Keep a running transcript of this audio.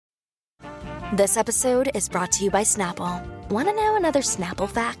This episode is brought to you by Snapple. Want to know another Snapple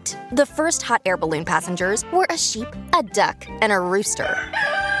fact? The first hot air balloon passengers were a sheep, a duck, and a rooster.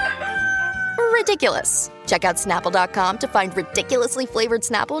 Ridiculous. Check out Snapple.com to find ridiculously flavored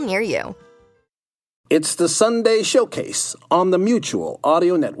Snapple near you. It's the Sunday Showcase on the Mutual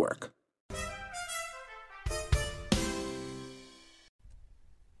Audio Network.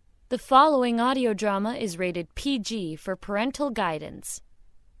 The following audio drama is rated PG for parental guidance.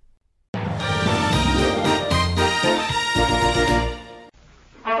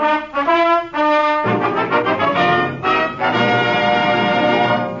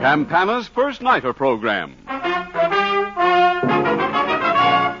 Campana's First Nighter program.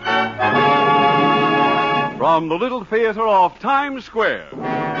 From the Little Theater off Times Square.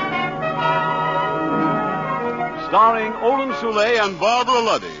 Starring Olin Soule and Barbara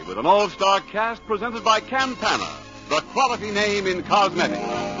Luddy, with an all-star cast presented by Campana, the quality name in cosmetics.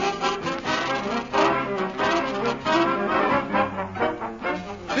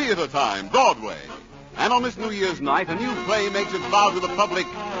 Theater time, Broadway. And on this New Year's night, a new play makes its bow to the public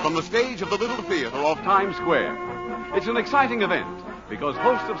from the stage of the Little Theater off Times Square. It's an exciting event, because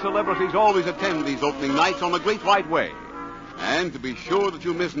hosts of celebrities always attend these opening nights on the Great White Way. And to be sure that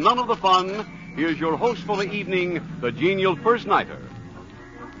you miss none of the fun, here's your host for the evening, the genial First Nighter.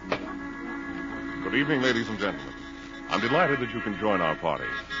 Good evening, ladies and gentlemen. I'm delighted that you can join our party.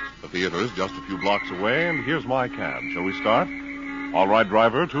 The theater is just a few blocks away, and here's my cab. Shall we start? All right,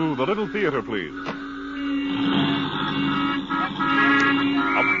 driver, to the Little Theater, please.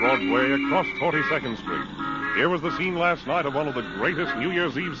 Up Broadway, across 42nd Street. Here was the scene last night of one of the greatest New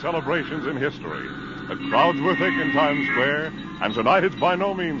Year's Eve celebrations in history. The crowds were thick in Times Square, and tonight it's by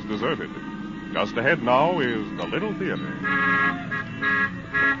no means deserted. Just ahead now is the Little Theater. Well,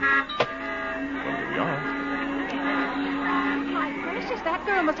 here we are. My gracious, that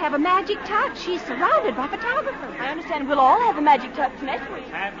girl must have a magic touch. She's surrounded by photographers. I understand we'll all have a magic touch next week.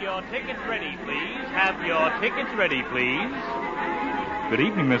 Have your tickets ready, please. Have your tickets ready, please. Good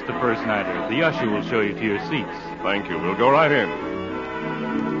evening, Mr. First Nighter. The usher will show you to your seats. Thank you. We'll go right in.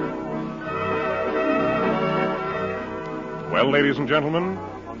 Well, ladies and gentlemen,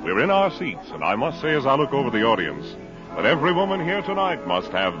 we're in our seats, and I must say as I look over the audience that every woman here tonight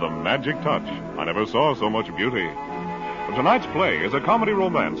must have the magic touch. I never saw so much beauty. Tonight's play is a comedy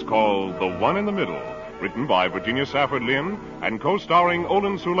romance called The One in the Middle, written by Virginia Safford Lynn and co-starring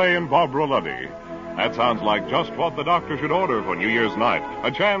Olin Soule and Barbara Luddy. That sounds like just what the doctor should order for New Year's night,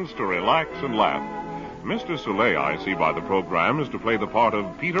 a chance to relax and laugh. Mr. Soule, I see by the program, is to play the part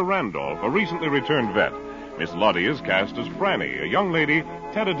of Peter Randolph, a recently returned vet. Miss Luddy is cast as Franny, a young lady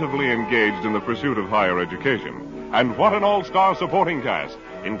tentatively engaged in the pursuit of higher education. And what an all-star supporting cast,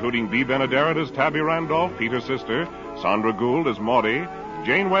 including Bea Benaderet as Tabby Randolph, Peter's sister, Sandra Gould as Maudie,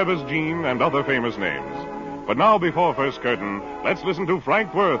 Jane Webb as Jean, and other famous names. But now, before first curtain, let's listen to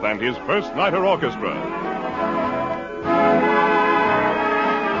Frank Worth and his First Nighter Orchestra.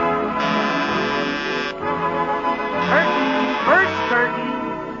 Curtain, first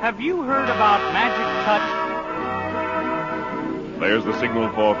curtain. Have you heard about Magic Touch? There's the signal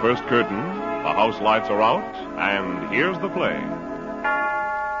for first curtain. The house lights are out, and here's the play.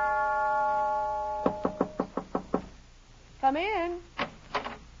 Come in.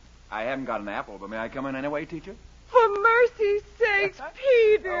 I haven't got an apple, but may I come in anyway, teacher? For mercy's sakes,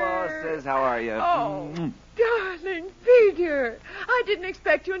 Peter. Oh, sis, how are you? Oh, darling Peter. I didn't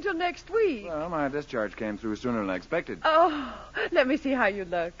expect you until next week. Well, my discharge came through sooner than I expected. Oh, let me see how you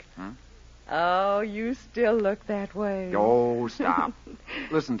look. Oh, you still look that way. Oh, stop.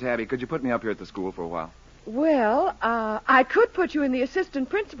 Listen, Tabby, could you put me up here at the school for a while? Well, I could put you in the assistant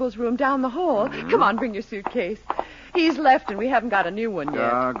principal's room down the hall. Come on, bring your suitcase. He's left, and we haven't got a new one yet.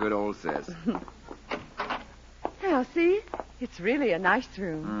 Ah, good old sis. Now, see? It's really a nice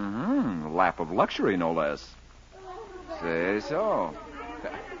room. A lap of luxury, no less. Say so.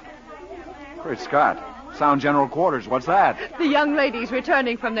 Great Scott. Sound General Quarters. What's that? The young ladies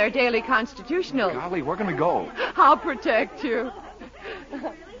returning from their daily constitutional. Golly, where can we go? I'll protect you.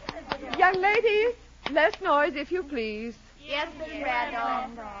 Young ladies, less noise, if you please. Yes, Miss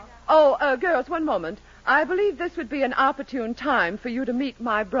Randolph. Oh, girls, one moment. I believe this would be an opportune time for you to meet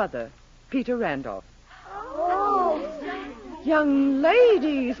my brother, Peter Randolph. Oh. Young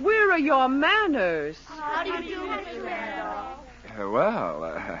ladies, where are your manners? How do you do, Mr.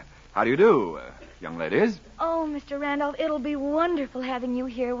 Randolph? How do you do, young ladies? Oh, Mr. Randolph, it'll be wonderful having you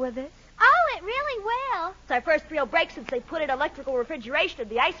here with us. Oh, it really will. It's our first real break since they put in electrical refrigeration and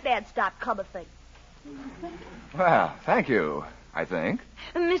the Iceman stopped coming thing. Well, thank you, I think.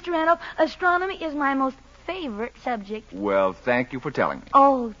 Mr. Randolph, astronomy is my most favorite subject. Well, thank you for telling me.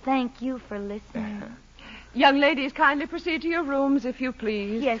 Oh, thank you for listening. Young ladies, kindly proceed to your rooms, if you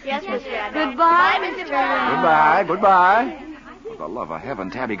please. Yes, Mr. Randolph. Goodbye, Mr. Goodbye, goodbye. For the love of heaven,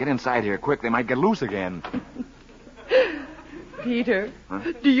 Tabby, get inside here quick. They might get loose again. Peter,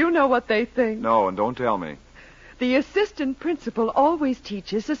 do you know what they think? No, and don't tell me. The assistant principal always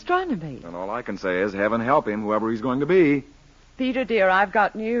teaches astronomy. And all I can say is heaven help him, whoever he's going to be. Peter, dear, I've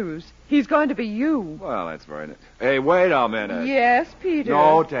got news. He's going to be you. Well, that's very nice. Hey, wait a minute. Yes, Peter.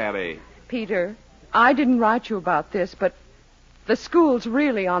 No, Tabby. Peter, I didn't write you about this, but the school's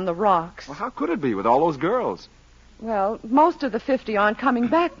really on the rocks. Well, how could it be with all those girls? Well, most of the 50 aren't coming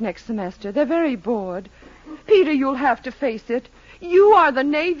back next semester. They're very bored. Peter, you'll have to face it. You are the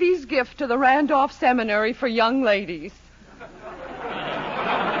Navy's gift to the Randolph Seminary for young ladies.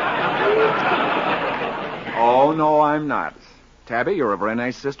 Oh, no, I'm not. Tabby, you're a very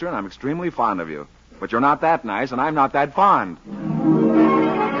nice sister, and I'm extremely fond of you. But you're not that nice, and I'm not that fond.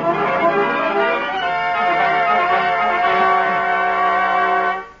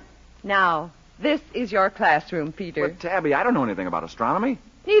 Now, this is your classroom, Peter. But, Tabby, I don't know anything about astronomy.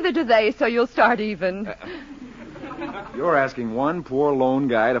 Neither do they, so you'll start even. You're asking one poor lone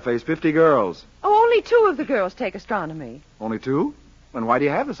guy to face 50 girls. Oh, only 2 of the girls take astronomy. Only 2? Then why do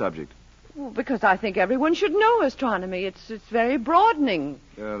you have the subject? Well, because I think everyone should know astronomy. It's very broadening.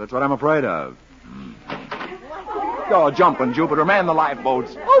 That's what I'm afraid of. Oh, jumping, Jupiter. Man the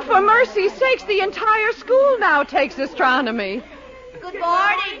lifeboats. Oh, for mercy's sakes, the entire school now takes astronomy. Good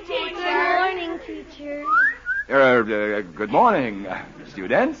morning, teacher. Good morning, teacher. Good morning,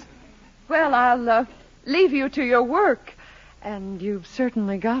 students. Well, I'll leave you to your work. And you've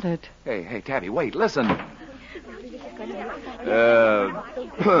certainly got it. Hey, Tabby, wait, listen.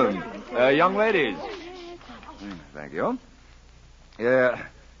 Young ladies. Thank you.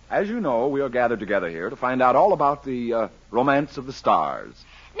 As you know, we are gathered together here to find out all about the romance of the stars.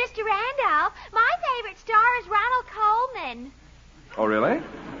 Mr. Randolph, my favorite star is Ronald Coleman. Oh, really?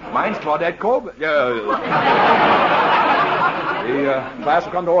 Mine's Claudette Colbert. The class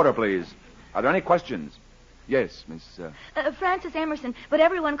will come to order, please. Are there any questions? Yes, Miss... Frances Emerson, but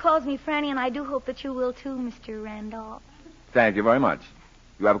everyone calls me Franny, and I do hope that you will too, Mr. Randolph. Thank you very much.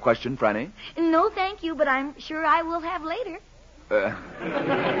 You have a question, Franny? No, thank you, but I'm sure I will have later. Well,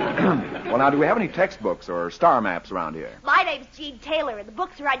 now, do we have any textbooks or star maps around here? My name's Jean Taylor, and the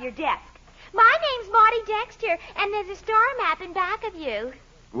books are on your desk. My name's Maudie Dexter, and there's a star map in back of you.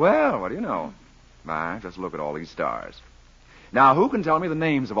 Well, what do you know? My, just look at all these stars. Now, who can tell me the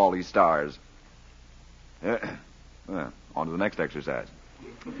names of all these stars? Well, on to the next exercise.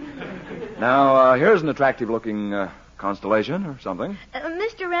 Now, here's an attractive-looking constellation or something.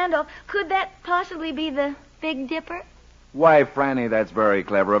 Mr. Randolph, could that possibly be the Big Dipper? Why, Franny, that's very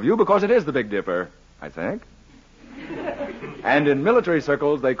clever of you, because it is the Big Dipper, I think. And in military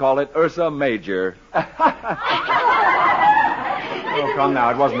circles, they call it Ursa Major. Oh, come now,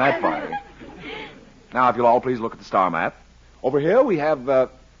 it wasn't that funny. Now, if you'll all please look at the star map. Over here we have, at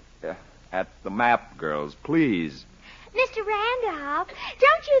the map, girls, please. Mr. Randolph,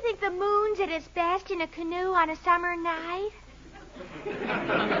 don't you think the moon's at its best in a canoe on a summer night?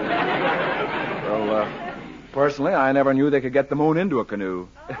 Well, personally, I never knew they could get the moon into a canoe.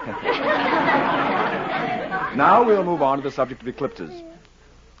 Now we'll move on to the subject of eclipses.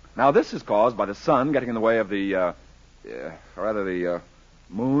 Now, this is caused by the sun getting in the way of the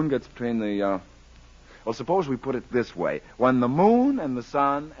moon gets between the, well, suppose we put it this way. When the moon and the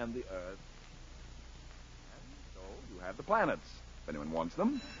sun and the earth, and so you have the planets, if anyone wants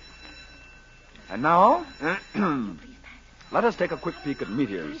them. And now, let us take a quick peek at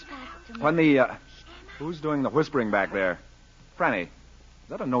meteors. When the, who's doing the whispering back there? Franny, is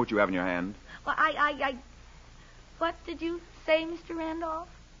that a note you have in your hand? Well, what did you say, Mr. Randolph?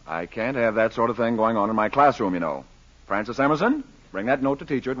 I can't have that sort of thing going on in my classroom, you know. Frances Emerson, bring that note to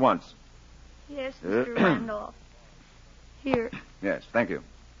teacher at once. Yes, Mr. Randolph. Here. Yes, thank you.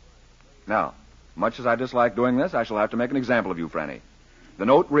 Now, much as I dislike doing this, I shall have to make an example of you, Franny. The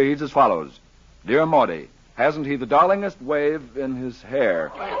note reads as follows. Dear Maudie, hasn't he the darlingest wave in his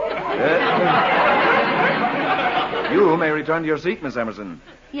hair? You may return to your seat, Miss Emerson.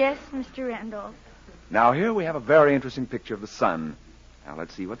 Yes, Mr. Randolph. Now, here we have a very interesting picture of the sun. Now,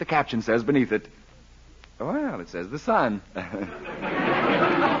 let's see what the caption says beneath it. Well, it says the sun.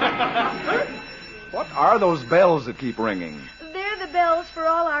 What are those bells that keep ringing? They're the bells for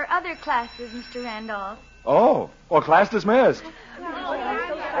all our other classes, Mr. Randolph. Oh, well, class dismissed.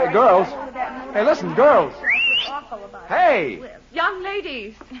 Hey, girls. Hey, listen, girls. Hey! Young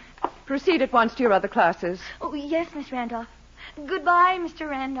ladies, proceed at once to your other classes. Oh, yes, Miss Randolph. Goodbye, Mr.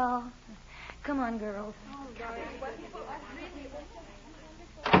 Randolph. Come on, girls.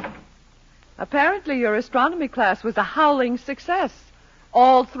 Apparently your astronomy class was a howling success.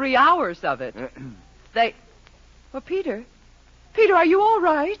 All 3 hours of it. Well, Peter, are you all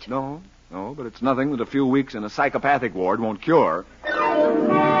right? No, but it's nothing that a few weeks in a psychopathic ward won't cure. The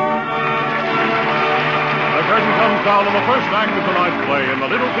curtain comes down on the first act of tonight's play in the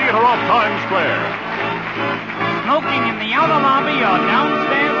Little Theater off Times Square. Smoking in the outer lobby or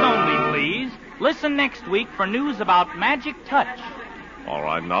downstairs only, please. Listen next week for news about Magic Touch. All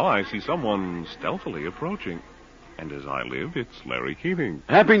right, now I see someone stealthily approaching. And as I live, it's Larry Keating.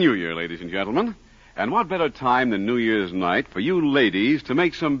 Happy New Year, ladies and gentlemen. And what better time than New Year's night for you ladies to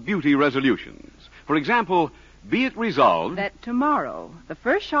make some beauty resolutions? For example, be it resolved that tomorrow, the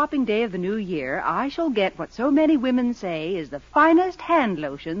first shopping day of the new year, I shall get what so many women say is the finest hand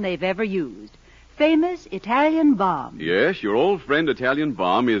lotion they've ever used. Famous Italian Balm. Yes, your old friend Italian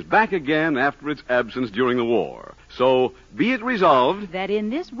Balm is back again after its absence during the war. So, be it resolved that in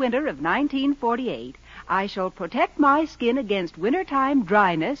this winter of 1948, I shall protect my skin against wintertime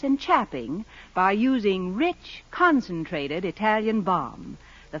dryness and chapping by using rich, concentrated Italian Balm,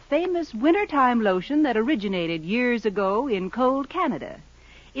 the famous wintertime lotion that originated years ago in cold Canada.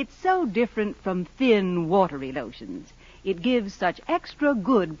 It's so different from thin, watery lotions. It gives such extra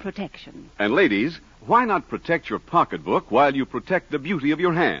good protection. And ladies, why not protect your pocketbook while you protect the beauty of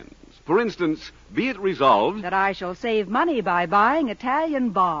your hands? For instance, be it resolved that I shall save money by buying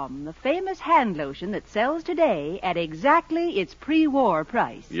Italian Balm, the famous hand lotion that sells today at exactly its pre-war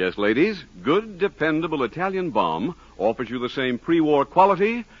price. Yes, ladies, good, dependable Italian Balm offers you the same pre-war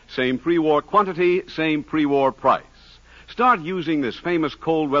quality, same pre-war quantity, same pre-war price. Start using this famous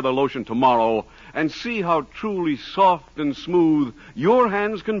cold weather lotion tomorrow and see how truly soft and smooth your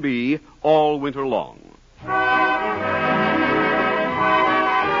hands can be all winter long.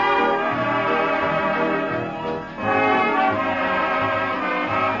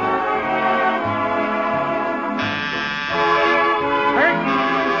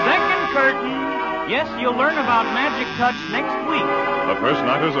 Yes, you'll learn about Magic Touch next week. The first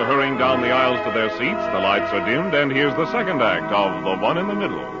nighters are hurrying down the aisles to their seats. The lights are dimmed, and here's the second act of The One in the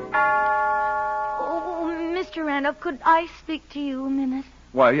Middle. Oh, Mr. Randolph, could I speak to you a minute?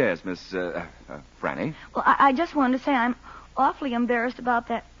 Why, yes, Miss Franny. Well, I just wanted to say I'm awfully embarrassed about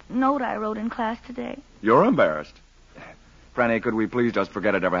that note I wrote in class today. You're embarrassed. Franny, could we please just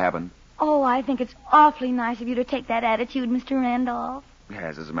forget it ever happened? Oh, I think it's awfully nice of you to take that attitude, Mr. Randolph.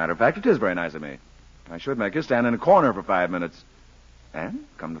 Yes, as a matter of fact, it is very nice of me. I should make you stand in a corner for 5 minutes. And,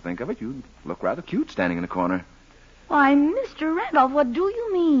 come to think of it, you look rather cute standing in a corner. Why, Mr. Randolph, what do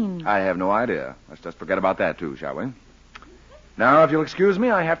you mean? I have no idea. Let's just forget about that, too, shall we? Now, if you'll excuse me,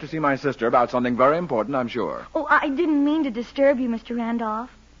 I have to see my sister about something very important, I'm sure. Oh, I didn't mean to disturb you, Mr. Randolph.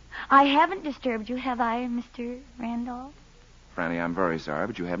 I haven't disturbed you, have I, Mr. Randolph? Franny, I'm very sorry,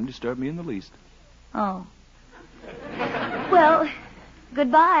 but you haven't disturbed me in the least. Oh. Well,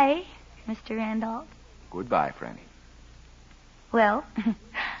 goodbye, Mr. Randolph. Goodbye, Franny. Well,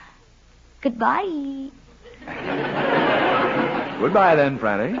 goodbye. Goodbye, then,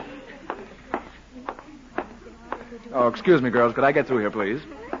 Franny. Oh, excuse me, girls. Could I get through here, please?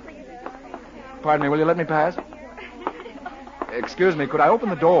 Pardon me, will you let me pass? Excuse me, could I open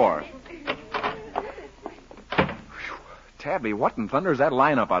the door? Whew. Tabby, what in thunder is that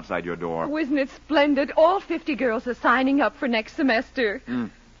lineup outside your door? Oh, isn't it splendid? All 50 girls are signing up for next semester.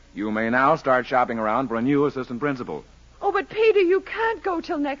 You may now start shopping around for a new assistant principal. Oh, but Peter, you can't go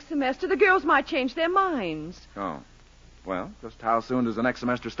till next semester. The girls might change their minds. Oh. Well, just how soon does the next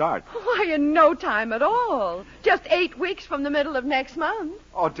semester start? Why, in no time at all. Just 8 weeks from the middle of next month.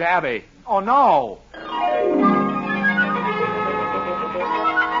 Oh, Tabby. Oh, no.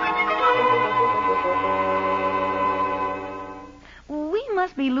 We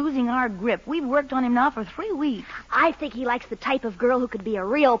must be losing our grip. We've worked on him now for 3 weeks. I think he likes the type of girl who could be a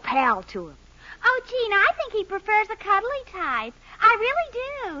real pal to him. Oh, Gene, I think he prefers a cuddly type. I really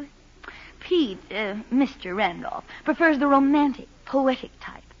do. Pete, Mr. Randolph, prefers the romantic, poetic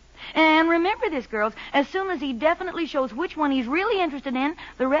type. And remember this, girls, as soon as he definitely shows which one he's really interested in,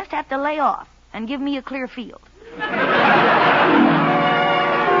 the rest have to lay off and give me a clear field.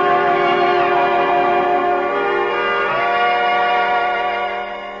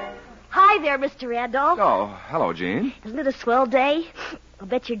 Hi there, Mr. Randolph. Oh, hello, Jean. Isn't it a swell day? I'll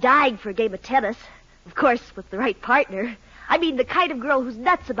bet you're dying for a game of tennis. Of course, with the right partner. I mean, the kind of girl who's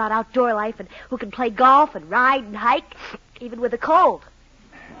nuts about outdoor life and who can play golf and ride and hike, even with a cold.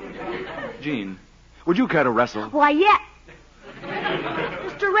 Jean, would you care to wrestle? Why, yeah.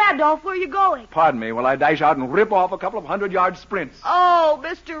 Mr. Randolph, where are you going? Pardon me, while I dash out and rip off a couple of 100-yard sprints. Oh,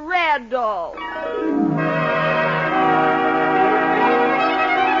 Mr. Randolph.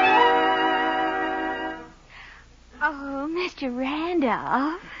 Mr.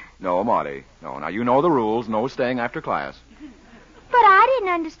 Randolph. No, Marty. No, now you know the rules. No staying after class. But I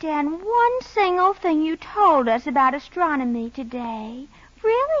didn't understand one single thing you told us about astronomy today.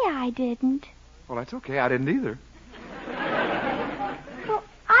 Really, I didn't. Well, that's okay. I didn't either. Well,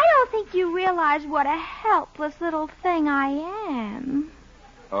 I don't think you realize what a helpless little thing I am.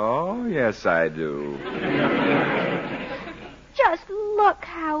 Oh, yes, I do. Just look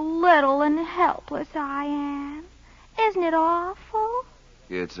how little and helpless I am. Isn't it awful?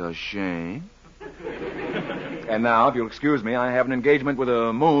 It's a shame. And now, if you'll excuse me, I have an engagement with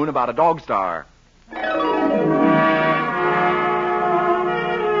a moon about a dog star.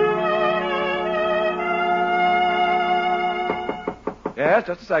 Yes,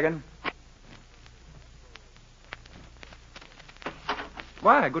 just a second.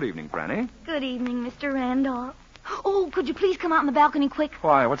 Why, good evening, Franny. Good evening, Mr. Randolph. Oh, could you please come out on the balcony quick?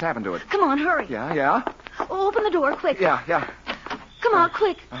 Why, what's happened to it? Come on, hurry. Yeah? Oh, open the door, quick. Yeah. Come on,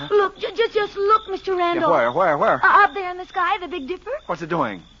 quick. Look, just look, Mr. Randolph. Yeah, where? Up there in the sky, the Big Dipper. What's it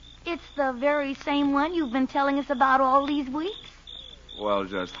doing? It's the very same one you've been telling us about all these weeks. Well,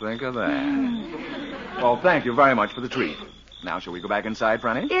 just think of that. Well, thank you very much for the treat. Now, shall we go back inside,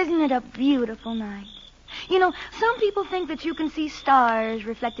 Franny? Isn't it a beautiful night? You know, some people think that you can see stars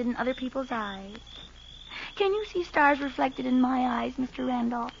reflected in other people's eyes. Can you see stars reflected in my eyes, Mr.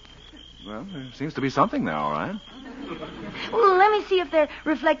 Randolph? Well, there seems to be something there, all right. Well, let me see if they're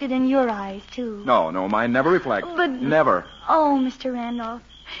reflected in your eyes, too. No, mine never reflect. But... Never. Oh, Mr. Randolph,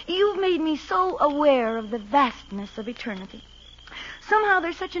 you've made me so aware of the vastness of eternity. Somehow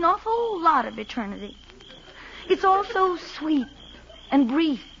there's such an awful lot of eternity. It's all so sweet and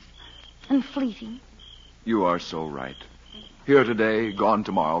brief and fleeting. You are so right. Here today, gone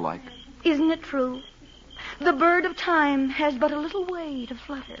tomorrow, like. Isn't it true? The bird of time has but a little way to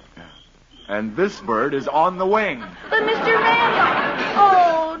flutter. Yeah. And this bird is on the wing. But Mr. Randolph...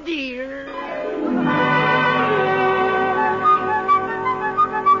 Oh, dear.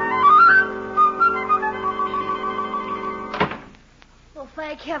 Well,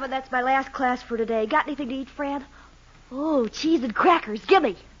 thank heaven that's my last class for today. Got anything to eat, Fran? Oh, cheese and crackers.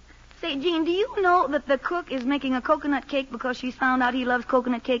 Gimme. Say, Jean, do you know that the cook is making a coconut cake because she's found out he loves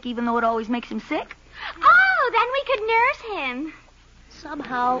coconut cake even though it always makes him sick? Oh, then we could nurse him.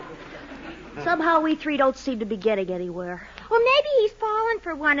 Somehow we three don't seem to be getting anywhere. Well, maybe he's fallen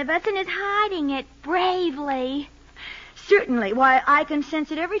for one of us and is hiding it bravely. Certainly. Why, I can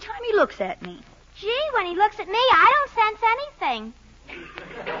sense it every time he looks at me. Gee, when he looks at me, I don't sense anything.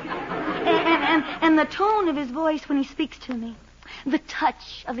 And the tone of his voice when he speaks to me. The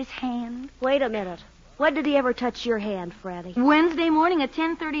touch of his hand. Wait a minute. When did he ever touch your hand, Franny? Wednesday morning at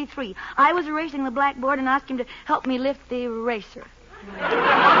 10:33. I was erasing the blackboard and asked him to help me lift the eraser.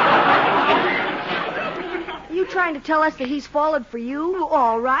 You trying to tell us that he's fallen for you?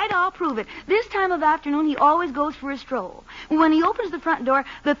 All right, I'll prove it. This time of afternoon, he always goes for a stroll. When he opens the front door,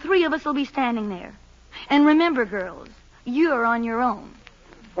 the three of us will be standing there. And remember, girls, you're on your own.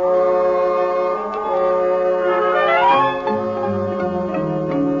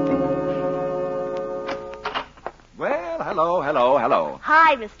 Well, hello.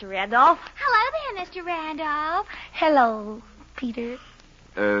 Hi, Mr. Randolph. Hello there, Mr. Randolph. Hello, Peter.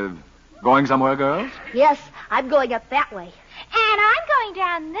 Going somewhere, girls? Yes, I'm going up that way. And I'm going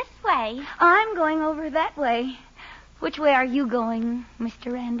down this way. I'm going over that way. Which way are you going,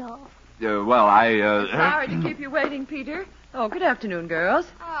 Mr. Randolph? Sorry to keep you waiting, Peter. Oh, good afternoon, girls.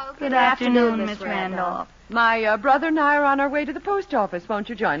 Oh, Good afternoon, Miss Randolph. My brother and I are on our way to the post office. Won't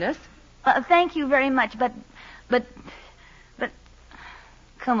you join us? Thank you very much, but...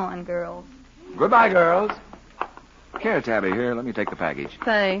 Come on, girls. Goodbye, girls. Here, Tabby, here. Let me take the package.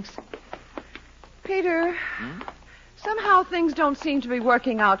 Thanks. Peter, somehow things don't seem to be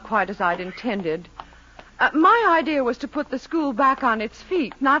working out quite as I'd intended. My idea was to put the school back on its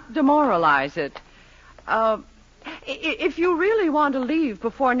feet, not demoralize it. If you really want to leave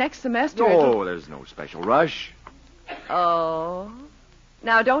before next semester... Oh, there's no special rush. Oh.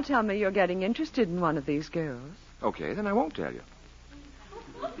 Now, don't tell me you're getting interested in one of these girls. Okay, then I won't tell you.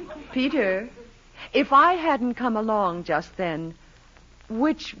 Peter, if I hadn't come along just then,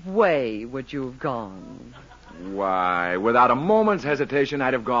 which way would you have gone? Why, without a moment's hesitation,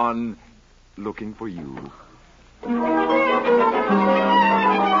 I'd have gone looking for you.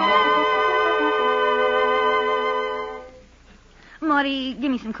 Marty,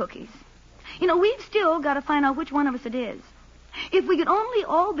 give me some cookies. You know, we've still got to find out which one of us it is. If we could only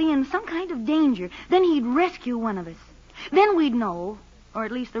all be in some kind of danger, then he'd rescue one of us. Then we'd know, or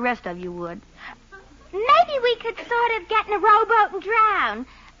at least the rest of you would. Maybe we could sort of get in a rowboat and drown.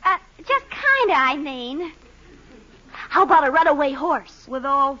 Just kinda, I mean. How about a runaway horse? With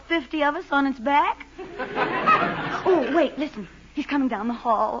all 50 of us on its back? Oh, wait, listen. He's coming down the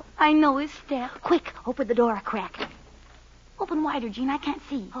hall. I know his step. Quick, open the door a crack. Open wider, Jean. I can't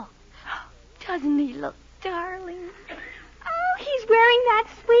see. Oh. Doesn't he look darling? Oh, he's wearing that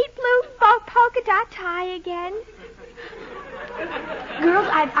sweet blue polka dot tie again. Girls,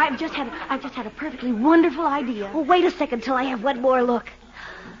 I've just had a perfectly wonderful idea. Oh, wait a second till I have one more look.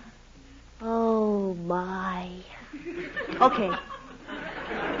 Oh, my. Okay.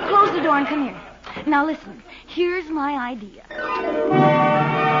 Close the door and come here. Now listen, here's my idea.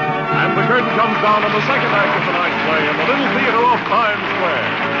 And the curtain comes down on the second act of tonight's play in the Little Theater off Times Square.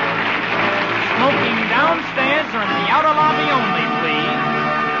 Smoking downstairs or in the outer lobby only,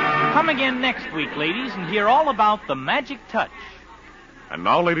 please. Come again next week, ladies, and hear all about the magic touch. And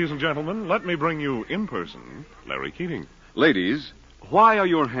now, ladies and gentlemen, let me bring you in person, Larry Keating. Ladies, why are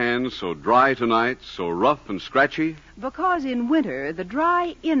your hands so dry tonight, so rough and scratchy? Because in winter, the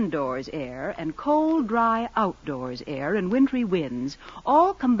dry indoors air and cold, dry outdoors air and wintry winds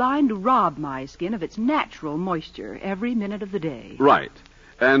all combine to rob my skin of its natural moisture every minute of the day. Right.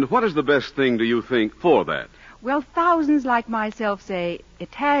 And what is the best thing, do you think, for that? Well, thousands like myself say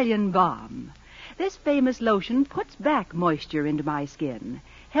Italian Balm. This famous lotion puts back moisture into my skin,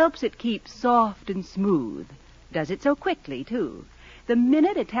 helps it keep soft and smooth. Does it so quickly, too. The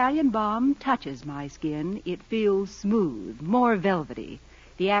minute Italian Balm touches my skin, it feels smooth, more velvety.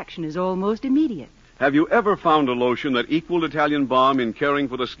 The action is almost immediate. Have you ever found a lotion that equaled Italian Balm in caring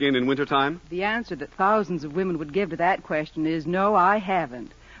for the skin in wintertime? The answer that thousands of women would give to that question is no, I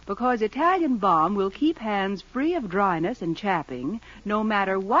haven't. Because Italian Balm will keep hands free of dryness and chapping, no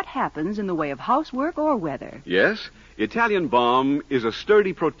matter what happens in the way of housework or weather. Yes, Italian Balm is a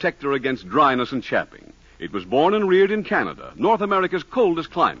sturdy protector against dryness and chapping. It was born and reared in Canada, North America's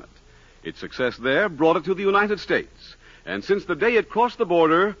coldest climate. Its success there brought it to the United States. And since the day it crossed the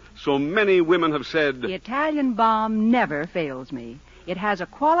border, so many women have said, Italian Balm never fails me. It has a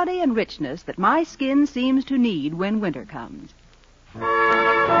quality and richness that my skin seems to need when winter comes.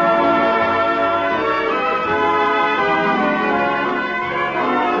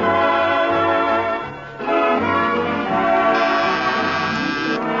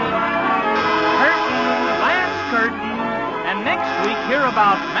 Hear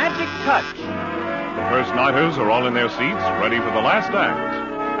about Magic Touch. The first nighters are all in their seats, ready for the last act.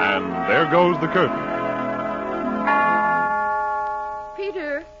 And there goes the curtain.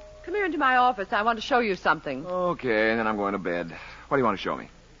 Peter, come here into my office. I want to show you something. Okay, then I'm going to bed. What do you want to show me?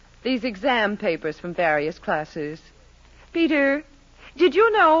 These exam papers from various classes. Peter, did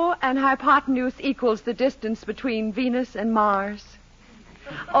you know an hypotenuse equals the distance between Venus and Mars?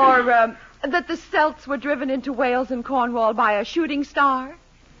 Or that the Celts were driven into Wales and Cornwall by a shooting star?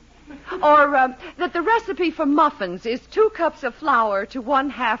 Or that the recipe for muffins is 2 cups of flour to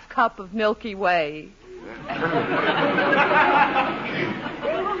 1/2 cup of Milky Way?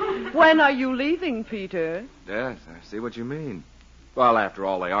 When are you leaving, Peter? Yes, I see what you mean. Well, after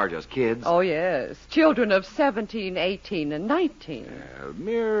all, they are just kids. Oh, yes. Children of 17, 18, and 19.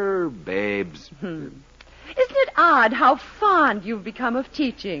 Mere babes. Isn't it odd how fond you've become of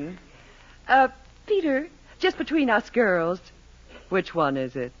teaching? Peter, just between us girls, which one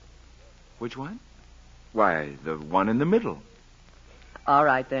is it? Which one? Why, the one in the middle. All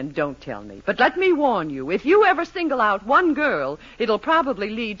right, then, don't tell me. But let me warn you, if you ever single out one girl, it'll probably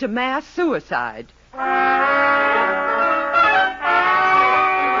lead to mass suicide.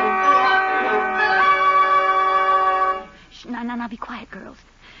 Shh, now, be quiet, girls.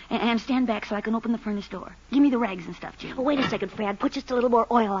 And stand back so I can open the furnace door. Give me the rags and stuff, Jim. Oh, wait a second, Fran. Put just a little more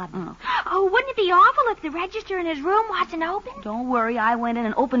oil on. Oh, wouldn't it be awful if the register in his room wasn't open? Don't worry, I went in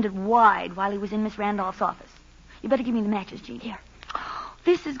and opened it wide while he was in Miss Randolph's office. You better give me the matches, Jean. Here.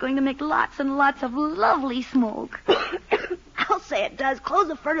 This is going to make lots and lots of lovely smoke. I'll say it does. Close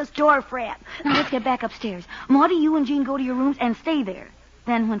the furnace door, Fran. Now, let's get back upstairs. Maudie, you and Jean go to your rooms and stay there.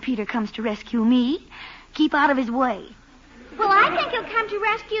 Then when Peter comes to rescue me, keep out of his way. Well, I think he'll come to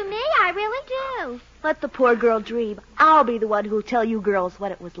rescue me. I really do. Let the poor girl dream. I'll be the one who'll tell you girls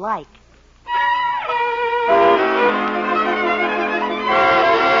what it was like.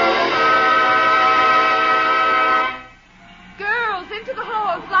 Girls, into the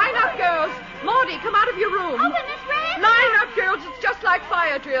halls. Line up, girls. Maudie, come out of your room. Oh, but Miss Randolph. Line up, girls. It's just like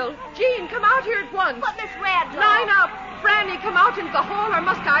fire drill. Jean, come out here at once. But Miss Randolph. Line up. Franny, come out into the hall, or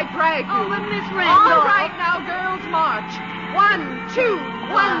must I drag you? Oh, but Miss Randolph. All right, now, girls, march. 1, 2,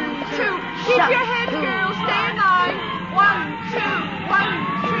 1, 2. Keep your heads, girls. Stay in line. 1, 2, 1,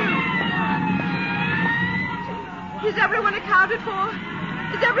 2. Is everyone accounted for?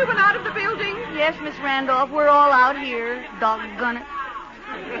 Is everyone out of the building? Yes, Miss Randolph, we're all out here. Doggone it.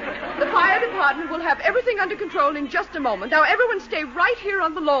 The fire department will have everything under control in just a moment. Now, everyone stay right here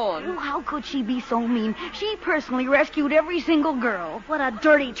on the lawn. Oh, how could she be so mean? She personally rescued every single girl. What a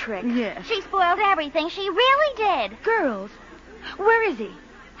dirty trick. Yes. She spoiled everything. She really did. Girls, where is he?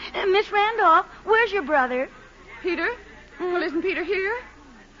 Miss Randolph, where's your brother? Peter? Well, isn't Peter here?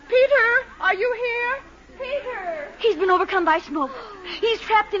 Peter, are you here? Peter! He's been overcome by smoke. He's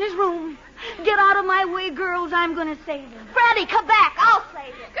trapped in his room. Get out of my way, girls. I'm going to save him. Freddie, come back. I'll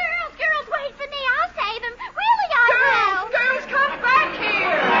save him. Girls, wait for me. I'll save him. Really, I will. Girls, come back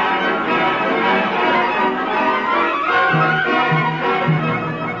here.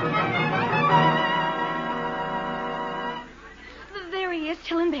 There he is,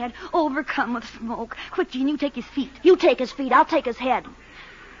 still in bed, overcome with smoke. Quick, Jean, you take his feet. You take his feet. I'll take his head.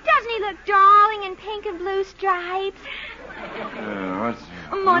 Doesn't he look darling in pink and blue stripes?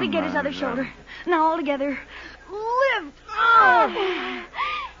 Marty, get his other shoulder. Now, all together. Lift. Oh.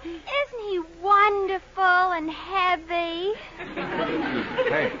 Isn't he wonderful and heavy?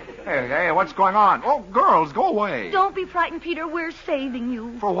 Hey, what's going on? Oh, girls, go away. Don't be frightened, Peter. We're saving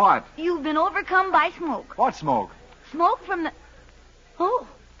you. For what? You've been overcome by smoke. What smoke? Smoke from the... Oh,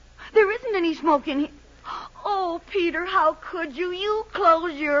 there isn't any smoke in here. Oh, Peter, how could you? You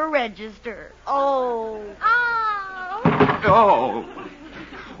closed your register. Oh. Oh.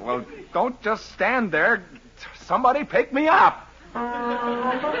 Well, don't just stand there. Somebody pick me up.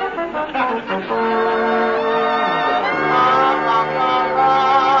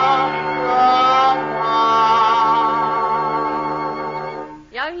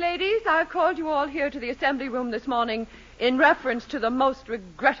 Young ladies, I've called you all here to the assembly room this morning in reference to the most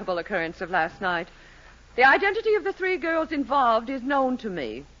regrettable occurrence of last night. The identity of the 3 girls involved is known to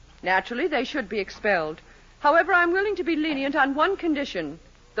me. Naturally, they should be expelled. However, I'm willing to be lenient on one condition.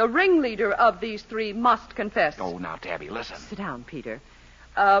 The ringleader of these 3 must confess. Oh, now, Tabby, listen. Sit down, Peter.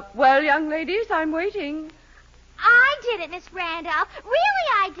 Well, young ladies, I'm waiting. I did it, Miss Randolph. Really,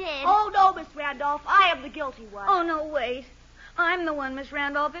 I did. Oh, no, Miss Randolph. I am the guilty one. Oh, no, wait. I'm the one, Miss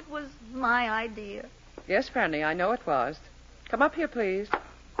Randolph. It was my idea. Yes, Franny, I know it was. Come up here, please.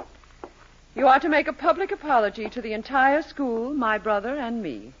 You are to make a public apology to the entire school, my brother, and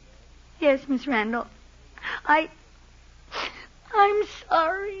me. Yes, Miss Randolph. I'm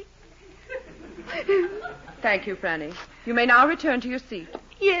sorry. Thank you, Franny. You may now return to your seat.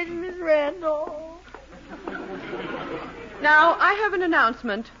 Yes, Miss Randolph. Now, I have an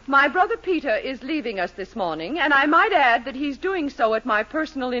announcement. My brother Peter is leaving us this morning, and I might add that he's doing so at my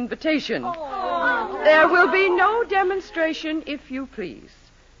personal invitation. There will be no demonstration, if you please.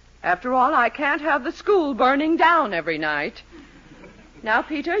 After all, I can't have the school burning down every night. Now,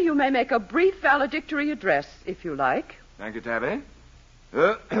 Peter, you may make a brief valedictory address, if you like. Thank you, Tabby.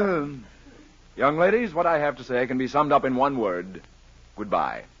 Young ladies, what I have to say can be summed up in one word.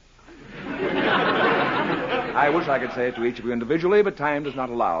 Goodbye. I wish I could say it to each of you individually, but time does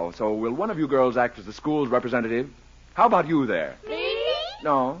not allow. So will one of you girls act as the school's representative? How about you there? Me?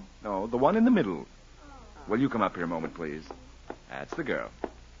 No, the one in the middle. Will you come up here a moment, please? That's the girl.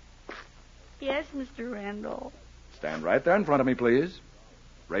 Yes, Mr. Randolph. Stand right there in front of me, please.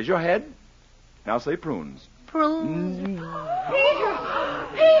 Raise your head. Now say prunes. Prunes.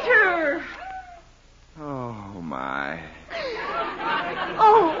 Peter! Oh, my.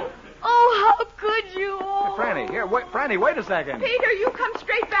 Oh, how could you? Oh. Franny, here, wait, Franny, wait a second. Peter, you come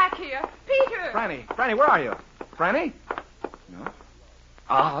straight back here. Peter! Franny, where are you? Franny? No.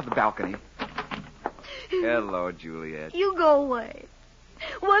 Ah, the balcony. Hello, Juliet. You go away.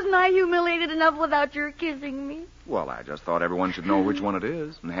 Wasn't I humiliated enough without your kissing me? Well, I just thought everyone should know which one it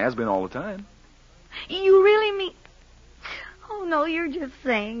is, and has been all the time. You really mean... Oh, no, you're just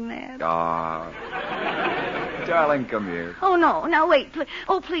saying that. Darling, come here. Oh, no, now wait.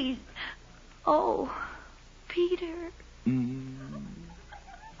 Oh, please. Oh, Peter.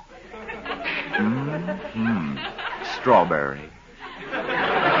 Strawberry.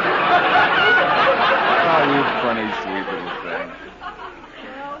 Oh, you funny, sweet little thing.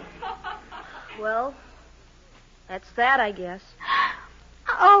 Well, that's that, I guess.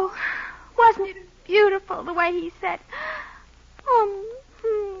 Oh, wasn't it beautiful the way he said,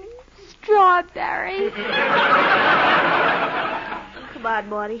 strawberry? Come on,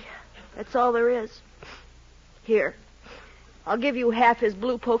 Marty. That's all there is. Here, I'll give you half his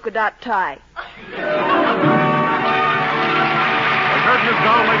blue polka dot tie. The curtain is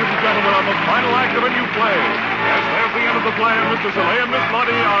down, ladies and gentlemen, on the final act of a new play. Yes, there's the end of the play, and Mr. Soleil and Miss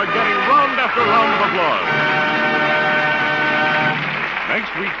Lottie are getting round after round of applause.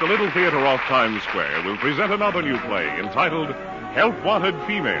 Next week, the Little Theater off Times Square will present another new play entitled Help Wanted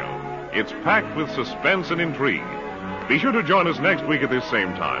Female. It's packed with suspense and intrigue. Be sure to join us next week at this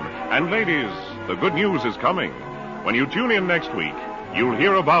same time. And ladies, the good news is coming. When you tune in next week, you'll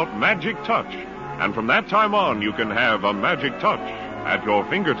hear about Magic Touch. And from that time on, you can have a magic touch at your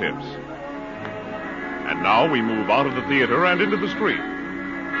fingertips. And now we move out of the theater and into the street.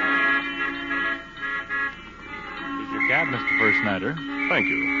 Here's your cab, Mr. First Nighter. Thank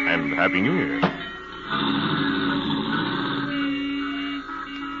you, and Happy New Year.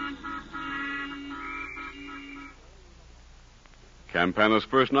 Campana's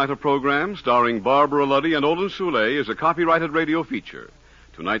First Nighter program, starring Barbara Luddy and Olin Soule, is a copyrighted radio feature.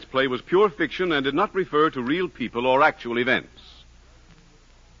 Tonight's play was pure fiction and did not refer to real people or actual events.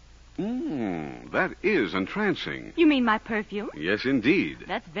 That is entrancing. You mean my perfume? Yes, indeed.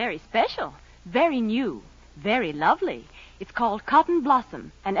 That's very special, very new, very lovely. It's called Cotton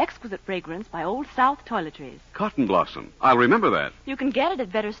Blossom, an exquisite fragrance by Old South Toiletries. Cotton Blossom. I'll remember that. You can get it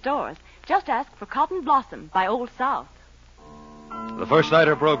at better stores. Just ask for Cotton Blossom by Old South. The First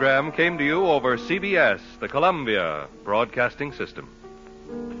Nighter program came to you over CBS, the Columbia Broadcasting System.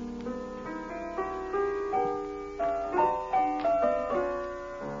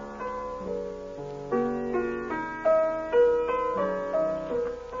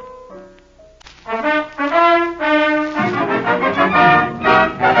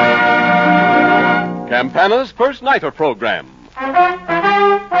 Campana's First Nighter program.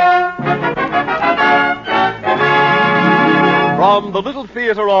 From the Little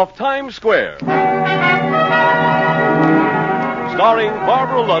Theater off Times Square. Starring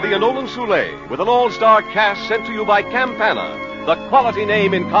Barbara Luddy and Olin Soule, with an all-star cast sent to you by Campana, the quality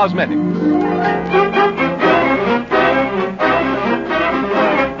name in cosmetics.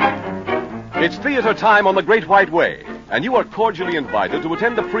 It's theater time on the Great White Way, and you are cordially invited to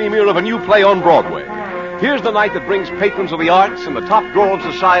attend the premiere of a new play on Broadway. Here's the night that brings patrons of the arts and the top drawer of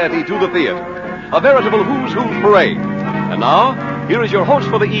society to the theater. A veritable who's who parade. And now, here is your host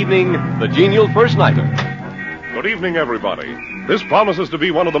for the evening, the genial First Nighter. Good evening, everybody. This promises to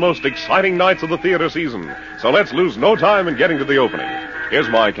be one of the most exciting nights of the theater season, so let's lose no time in getting to the opening. Here's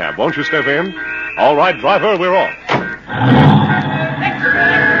my cab. Won't you step in? All right, driver, we're off.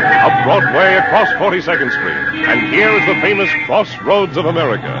 Up Broadway across 42nd Street. And here is the famous Crossroads of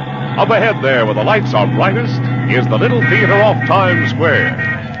America. Up ahead there, where the lights are brightest, is the Little Theater off Times Square.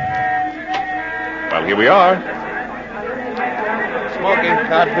 Well, here we are. Smoking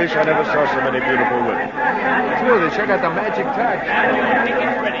codfish, I never saw so many beautiful women. Really, check out the magic touch. Have your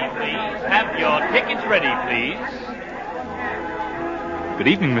tickets ready, please. Have your tickets ready, please. Good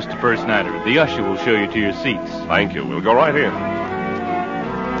evening, Mr. First Nighter. The usher will show you to your seats. Thank you. We'll go right in.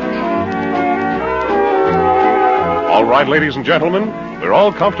 All right, ladies and gentlemen, we're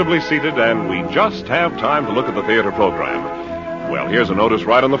all comfortably seated, and we just have time to look at the theater program. Well, here's a notice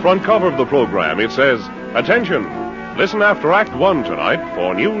right on the front cover of the program. It says, "Attention! Listen after Act 1 tonight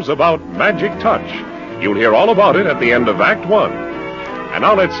for news about Magic Touch. You'll hear all about it at the end of Act 1. And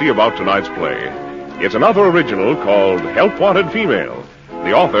now let's see about tonight's play. It's another original called Help Wanted Female.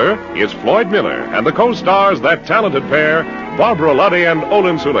 The author is Floyd Miller, and the co-stars that talented pair, Barbara Luddy and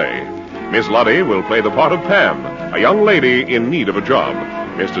Olin Soule. Miss Luddy will play the part of Pam, a young lady in need of a job.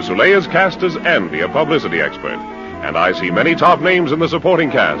 Mr. Soule is cast as Andy, a publicity expert. And I see many top names in the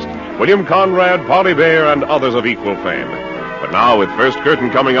supporting cast. William Conrad, Polly Bear, and others of equal fame. But now, with First Curtain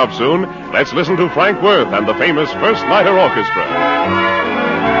coming up soon, let's listen to Frank Worth and the famous First Nighter Orchestra.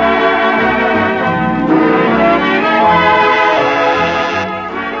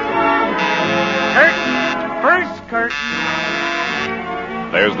 First curtain.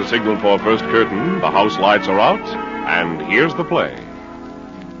 There's the signal for First Curtain. The house lights are out, and here's the play.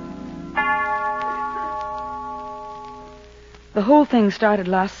 The whole thing started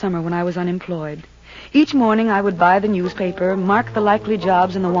last summer when I was unemployed. Each morning I would buy the newspaper, mark the likely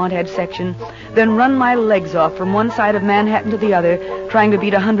jobs in the want ad section, then run my legs off from one side of Manhattan to the other, trying to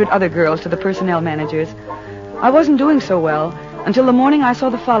beat 100 other girls to the personnel managers. I wasn't doing so well until the morning I saw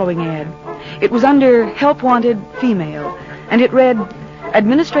the following ad. It was under Help Wanted Female, and it read,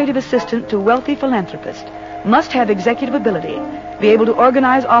 Administrative Assistant to Wealthy Philanthropist. Must have executive ability. Be able to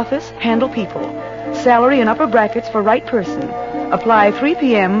organize office, handle people. Salary in upper brackets for right person. Apply 3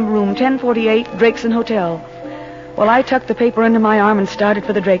 p.m., room 1048, Drakeson Hotel. Well, I tucked the paper under my arm and started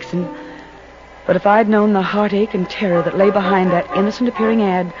for the Drakeson. But if I'd known the heartache and terror that lay behind that innocent-appearing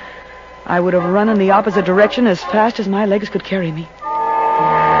ad, I would have run in the opposite direction as fast as my legs could carry me.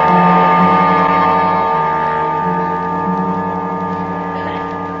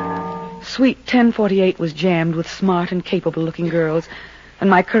 Suite 1048 was jammed with smart and capable-looking girls. and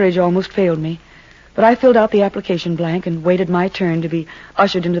my courage almost failed me. But I filled out the application blank and waited my turn to be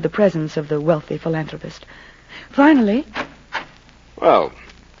ushered into the presence of the wealthy philanthropist. Finally... Well,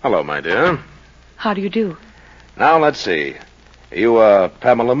 hello, my dear. How do you do? Now, let's see. You,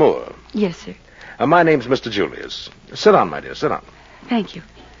 Pamela Moore? Yes, sir. My name's Mr. Julius. Sit down, my dear, sit down. Thank you.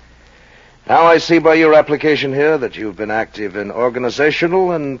 Now, I see by your application here that you've been active in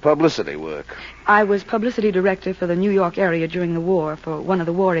organizational and publicity work. I was publicity director for the New York area during the war for one of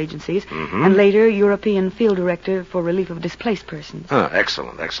the war agencies, and later European field director for relief of displaced persons.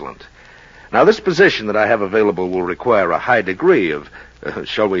 Excellent, excellent. Now, this position that I have available will require a high degree of,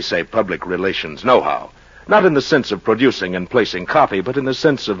 shall we say, public relations know-how. Not in the sense of producing and placing copy, but in the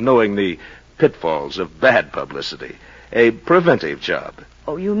sense of knowing the pitfalls of bad publicity. A preventive job.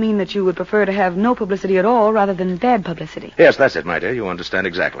 Oh, you mean that you would prefer to have no publicity at all rather than bad publicity? Yes, that's it, my dear. You understand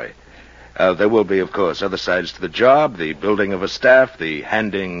exactly. There will be, of course, other sides to the job, the building of a staff, the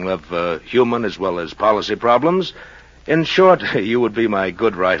handling of human as well as policy problems. In short, you would be my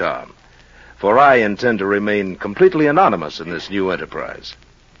good right arm. For I intend to remain completely anonymous in this new enterprise.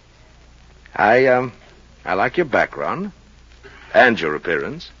 I like your background and your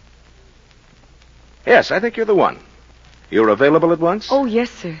appearance. Yes, I think you're the one. You're available at once? Oh, yes,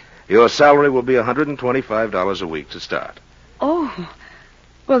 sir. Your salary will be $125 a week to start. Oh,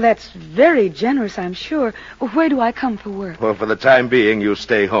 well, that's very generous, I'm sure. Where do I come for work? Well, for the time being, you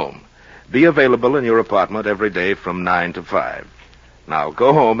stay home. Be available in your apartment every day from 9 to 5. Now,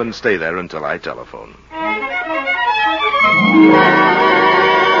 go home and stay there until I telephone.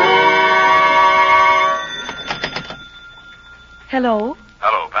 Hello?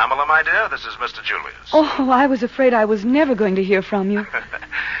 Hello, Pamela, my dear. This is Mr. Julius. Oh, I was afraid I was never going to hear from you.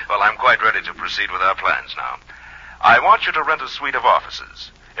 Well, I'm quite ready to proceed with our plans now. I want you to rent a suite of offices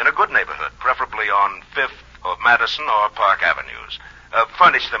in a good neighborhood, preferably on 5th or Madison or Park Avenues.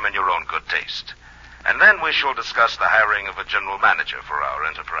 Furnish them in your own good taste. And then we shall discuss the hiring of a general manager for our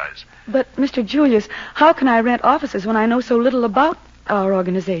enterprise. But, Mr. Julius, how can I rent offices when I know so little about our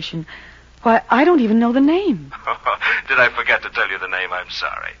organization? Why, I don't even know the name. Did I forget to tell you the name? I'm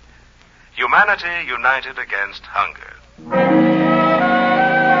sorry. Humanity United Against Hunger.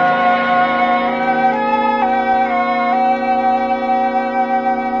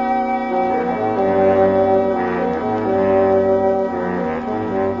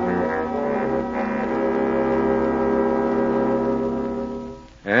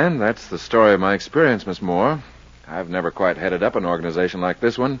 And that's the story of my experience, Miss Moore. I've never quite headed up an organization like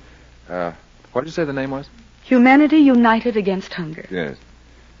this one. What did you say the name was? Humanity United Against Hunger. Yes.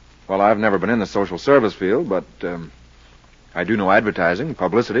 Well, I've never been in the social service field, but I do know advertising,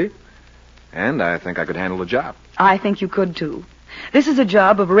 publicity, and I think I could handle the job. I think you could, too. This is a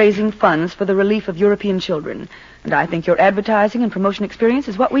job of raising funds for the relief of European children, and I think your advertising and promotion experience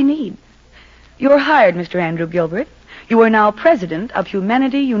is what we need. You're hired, Mr. Andrew Gilbert. You are now president of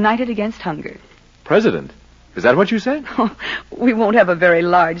Humanity United Against Hunger. President? Is that what you said? We won't have a very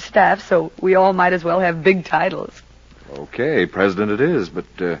large staff, so we all might as well have big titles. Okay, president it is, but,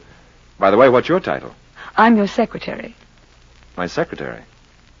 by the way, what's your title? I'm your secretary. My secretary?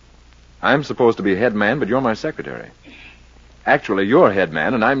 I'm supposed to be head man, but you're my secretary. Actually, you're head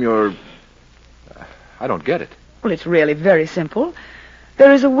man, and I'm your... I don't get it. Well, it's really very simple.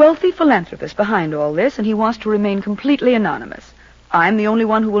 There is a wealthy philanthropist behind all this, and he wants to remain completely anonymous. I'm the only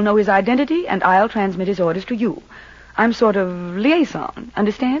one who will know his identity, and I'll transmit his orders to you. I'm sort of liaison,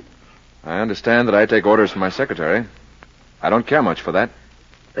 understand? I understand that I take orders from my secretary. I don't care much for that.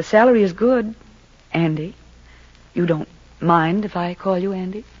 The salary is good, Andy. You don't mind if I call you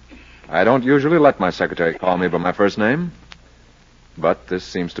Andy? I don't usually let my secretary call me by my first name. But this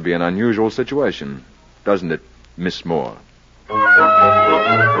seems to be an unusual situation, doesn't it, Miss Moore?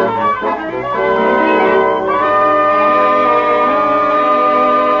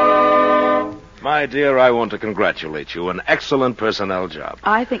 My dear, I want to congratulate you. An excellent personnel job.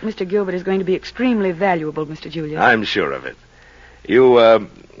 I think Mr. Gilbert is going to be extremely valuable, Mr. Julius. I'm sure of it. You,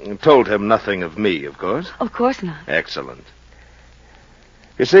 told him nothing of me, of course? Of course not. Excellent.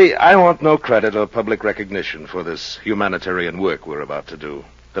 You see, I want no credit or public recognition for this humanitarian work we're about to do.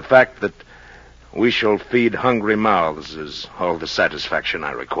 The fact that we shall feed hungry mouths is all the satisfaction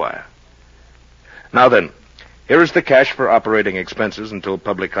I require. Now then, here is the cash for operating expenses until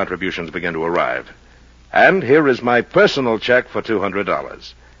public contributions begin to arrive. And here is my personal check for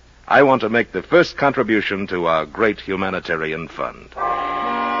 $200. I want to make the first contribution to our great humanitarian fund.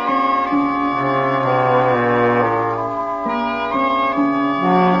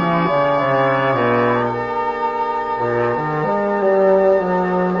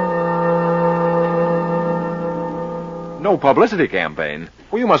 No publicity campaign?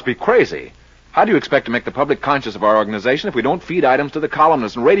 Well, you must be crazy. How do you expect to make the public conscious of our organization if we don't feed items to the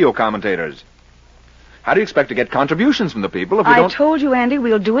columnists and radio commentators? How do you expect to get contributions from the people if we don't... I told you, Andy,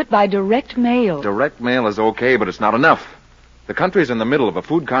 we'll do it by direct mail. Direct mail is okay, but it's not enough. The country's in the middle of a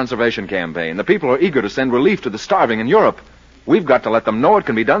food conservation campaign. The people are eager to send relief to the starving in Europe. We've got to let them know it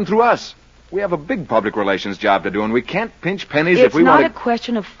can be done through us. We have a big public relations job to do, and we can't pinch pennies if we want to... It's not a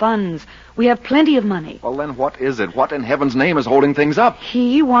question of funds. We have plenty of money. Well, then what is it? What in heaven's name is holding things up?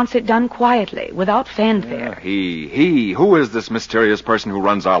 He wants it done quietly, without fanfare. He. Who is this mysterious person who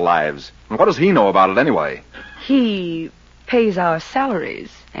runs our lives? And what does he know about it anyway? He pays our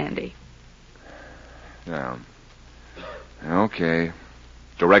salaries, Andy. Yeah. Okay.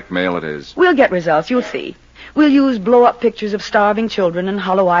 Direct mail it is. We'll get results, you'll see. We'll use blow-up pictures of starving children and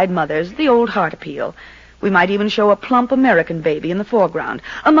hollow-eyed mothers, the old heart appeal. We might even show a plump American baby in the foreground,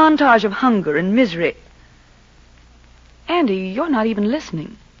 a montage of hunger and misery. Andy, you're not even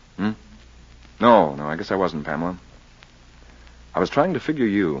listening. No, I guess I wasn't, Pamela. I was trying to figure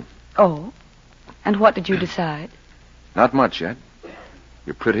you. Oh? And what did you decide? Not much yet.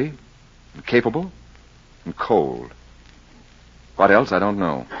 You're pretty, and capable, and cold. What else, I don't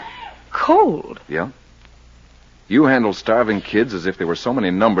know. Cold? Yeah. You handle starving kids as if they were so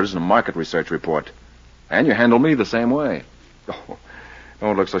many numbers in a market research report. And you handle me the same way. Oh,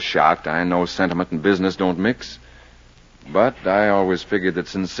 don't look so shocked. I know sentiment and business don't mix. But I always figured that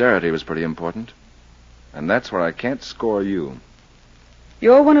sincerity was pretty important. And that's where I can't score you.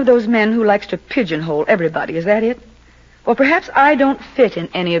 You're one of those men who likes to pigeonhole everybody, is that it? Well, perhaps I don't fit in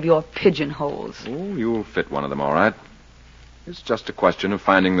any of your pigeonholes. Oh, you'll fit one of them, all right. It's just a question of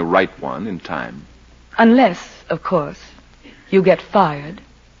finding the right one in time. Unless, of course, you get fired.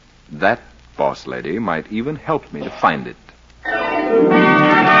 That, boss lady, might even help me to find it. And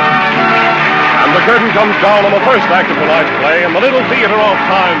the curtain comes down on the first act of tonight's play in the little theater off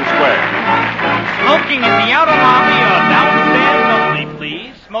Times Square. Smoking in the outer lobby or downstairs only,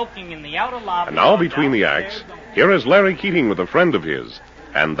 please. Smoking in the outer lobby. And now, between the acts, here is Larry Keating with a friend of his.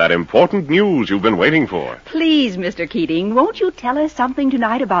 And that important news you've been waiting for. Please, Mr. Keating, won't you tell us something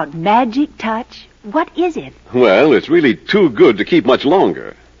tonight about Magic Touch? What is it? Well, it's really too good to keep much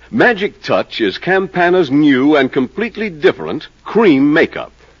longer. Magic Touch is Campana's new and completely different cream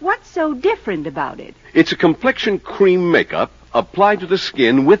makeup. What's so different about it? It's a complexion cream makeup applied to the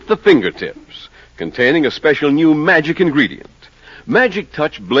skin with the fingertips, containing a special new magic ingredient. Magic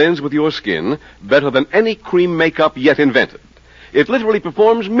Touch blends with your skin better than any cream makeup yet invented. It literally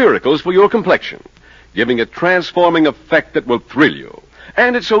performs miracles for your complexion, giving a transforming effect that will thrill you.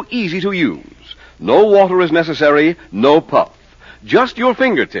 And it's so easy to use. No water is necessary, no puff. Just your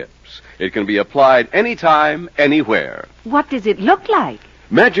fingertips. It can be applied anytime, anywhere. What does it look like?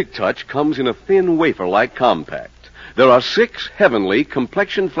 Magic Touch comes in a thin wafer-like compact. There are 6 heavenly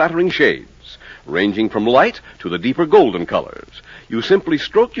complexion-flattering shades, ranging from light to the deeper golden colors. You simply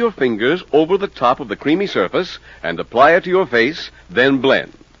stroke your fingers over the top of the creamy surface and apply it to your face, then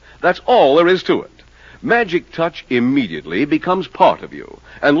blend. That's all there is to it. Magic Touch immediately becomes part of you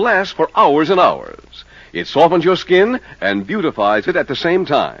and lasts for hours and hours. It softens your skin and beautifies it at the same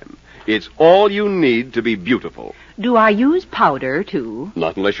time. It's all you need to be beautiful. Do I use powder, too?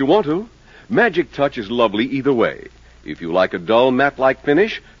 Not unless you want to. Magic Touch is lovely either way. If you like a dull, matte-like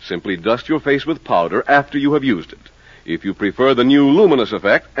finish, simply dust your face with powder after you have used it. If you prefer the new luminous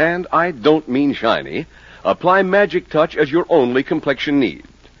effect, and I don't mean shiny, apply Magic Touch as your only complexion need.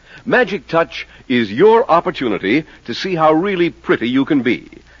 Magic Touch is your opportunity to see how really pretty you can be,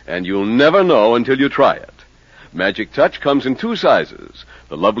 and you'll never know until you try it. Magic Touch comes in 2 sizes,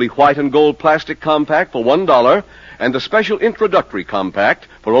 the lovely white and gold plastic compact for $1 and the special introductory compact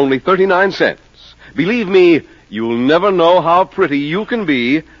for only 39 cents. Believe me, you'll never know how pretty you can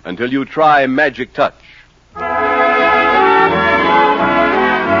be until you try Magic Touch.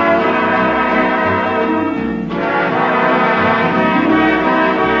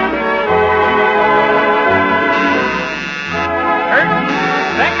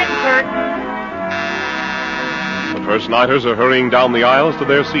 First nighters are hurrying down the aisles to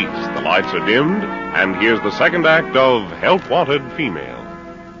their seats. The lights are dimmed, and here's the second act of Help Wanted Female.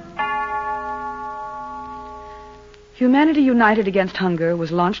 Humanity United Against Hunger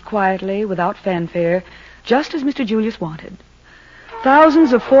was launched quietly, without fanfare, just as Mr. Julius wanted.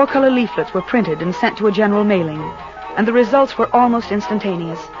 Thousands of 4-color leaflets were printed and sent to a general mailing, and the results were almost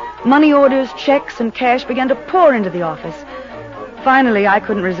instantaneous. Money orders, checks, and cash began to pour into the office. Finally, I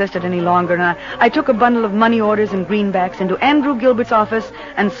couldn't resist it any longer, and I took a bundle of money orders and greenbacks into Andrew Gilbert's office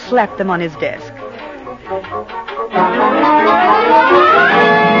and slapped them on his desk.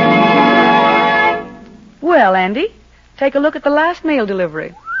 Well, Andy, Take a look at the last mail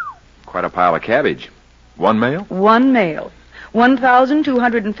delivery. Quite a pile of cabbage. One mail? One mail.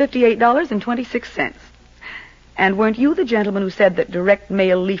 $1,258.26. And weren't you the gentleman who said that direct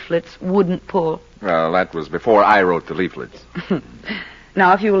mail leaflets wouldn't pull? Well, that was before I wrote the leaflets.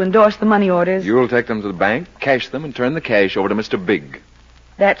 Now, if you will endorse the money orders... You'll take them to the bank, cash them, and turn the cash over to Mr. Big.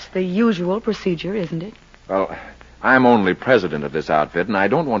 That's the usual procedure, isn't it? Well, I'm only president of this outfit, and I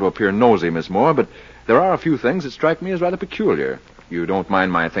don't want to appear nosy, Miss Moore, but there are a few things that strike me as rather peculiar. You don't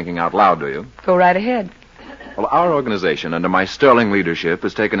mind my thinking out loud, do you? Go right ahead. Well, our organization, under my sterling leadership,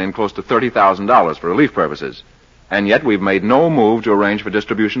 has taken in close to $30,000 for relief purposes. And yet we've made no move to arrange for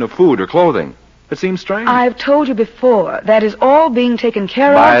distribution of food or clothing. It seems strange. I've told you before, that is all being taken care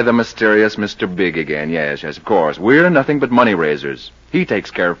of... By the mysterious Mr. Big again, yes, of course. We're nothing but money raisers. He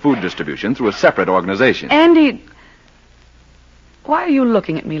takes care of food distribution through a separate organization. Andy, why are you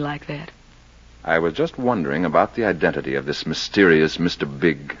looking at me like that? I was just wondering about the identity of this mysterious Mr.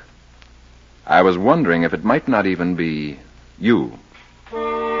 Big. I was wondering if it might not even be you.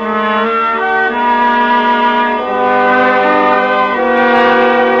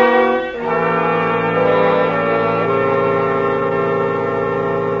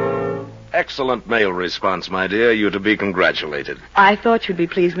 Excellent mail response, my dear. You're to be congratulated. I thought you'd be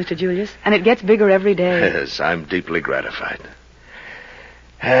pleased, Mr. Julius, and it gets bigger every day. Yes, I'm deeply gratified.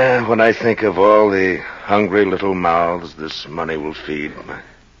 When I think of all the hungry little mouths this money will feed,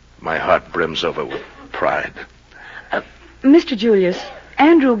 my heart brims over with pride. Mr. Julius,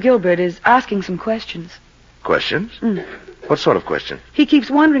 Andrew Gilbert is asking some questions. Questions? What sort of question? He keeps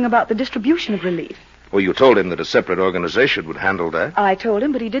wondering about the distribution of relief. Well, you told him that a separate organization would handle that. I told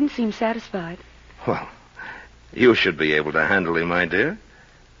him, but he didn't seem satisfied. Well, you should be able to handle him, my dear.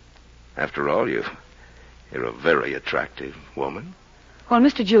 After all, you're a very attractive woman. Well,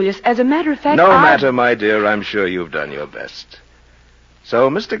 Mr. Julius, as a matter of fact, No matter, my dear. I'm sure you've done your best. So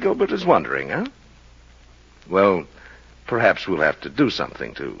Mr. Gilbert is wondering, huh? Well, perhaps we'll have to do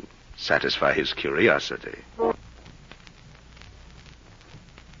something to satisfy his curiosity.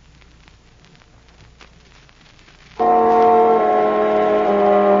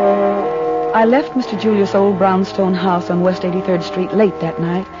 I left Mr. Julius' old brownstone house on West 83rd Street late that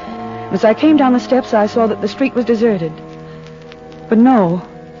night. As I came down the steps, I saw that the street was deserted. But no,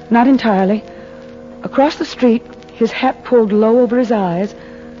 not entirely. Across the street, his hat pulled low over his eyes,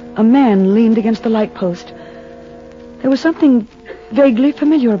 a man leaned against the light post. There was something vaguely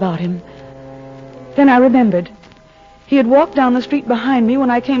familiar about him. Then I remembered. He had walked down the street behind me when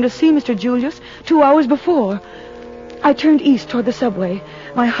I came to see Mr. Julius 2 hours before. I turned east toward the subway,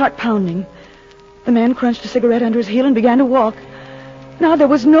 my heart pounding. The man crunched a cigarette under his heel and began to walk. Now there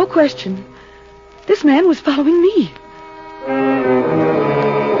was no question. This man was following me.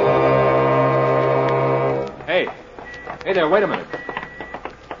 Hey there, wait a minute.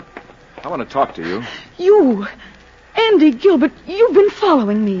 I want to talk to you. You, Andy Gilbert, you've been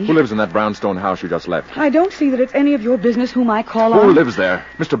following me. Who lives in that brownstone house you just left? I don't see that it's any of your business whom I call on. Who lives there?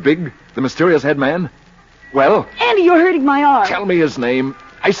 Mr. Big? The mysterious head man? Well? Andy, you're hurting my arm. Tell me his name.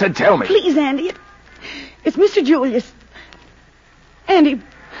 I said tell me. Please, Andy. It's Mr. Julius. Andy,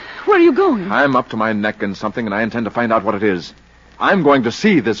 where are you going? I'm up to my neck in something, and I intend to find out what it is. I'm going to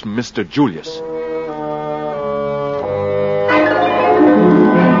see this Mr. Julius.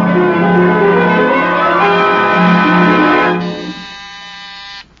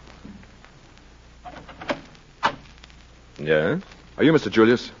 Yes? Are you Mr.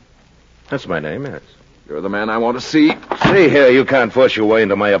 Julius? That's my name, yes. You're the man I want to see. See here, you can't force your way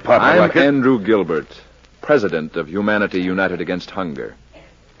into my apartment I'm like it. Andrew Gilbert, president of Humanity United Against Hunger.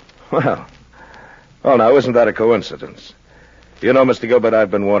 Well, now, isn't that a coincidence? You know, Mr. Gilbert,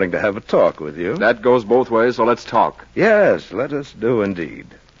 I've been wanting to have a talk with you. That goes both ways, so let's talk. Yes, let us do indeed.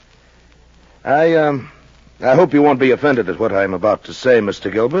 I hope you won't be offended at what I'm about to say,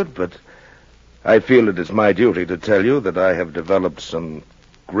 Mr. Gilbert, but I feel it is my duty to tell you that I have developed some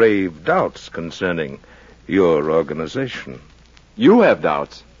grave doubts concerning your organization. You have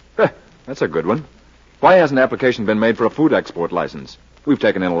doubts? That's a good one. Why hasn't an application been made for a food export license? We've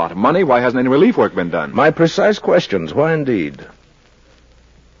taken in a lot of money. Why hasn't any relief work been done? My precise questions. Why indeed?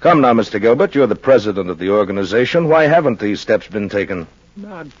 Come now, Mr. Gilbert. You're the president of the organization. Why haven't these steps been taken?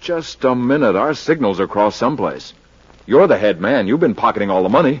 Not just a minute. Our signals are crossed someplace. You're the head man. You've been pocketing all the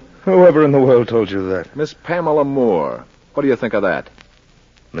money. Whoever in the world told you that? Miss Pamela Moore. What do you think of that?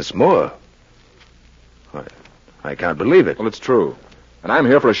 Miss Moore? I can't believe it. Well, it's true. And I'm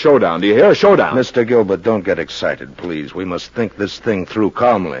here for a showdown. Do you hear? A showdown. Mr. Gilbert, don't get excited, please. We must think this thing through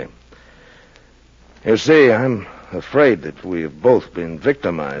calmly. You see, I'm afraid that we have both been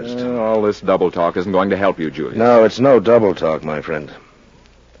victimized. All this double talk isn't going to help you, Julius. No, it's no double talk, my friend.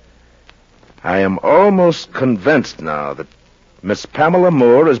 I am almost convinced now that Miss Pamela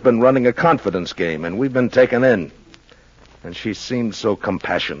Moore has been running a confidence game, and we've been taken in. And she seemed so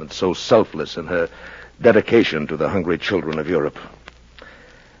compassionate, so selfless in her dedication to the hungry children of Europe.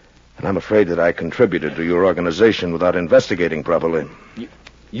 And I'm afraid that I contributed to your organization without investigating properly.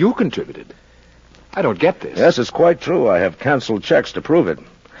 You contributed? I don't get this. Yes, it's quite true. I have canceled checks to prove it.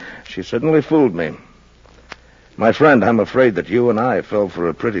 She certainly fooled me. My friend, I'm afraid that you and I fell for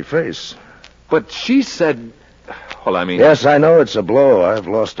a pretty face. But she said... Well, I mean... Yes, I know it's a blow. I've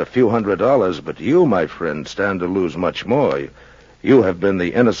lost a few $100s, but you, my friend, stand to lose much more. You have been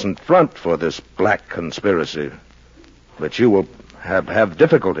the innocent front for this black conspiracy. But you will have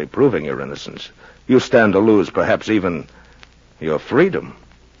difficulty proving your innocence. You stand to lose perhaps even your freedom.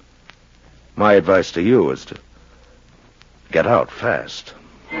 My advice to you is to get out fast.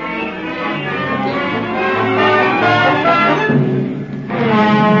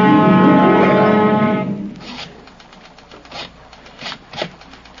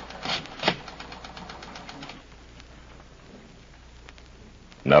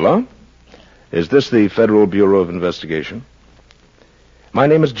 Nello? Is this the Federal Bureau of Investigation? My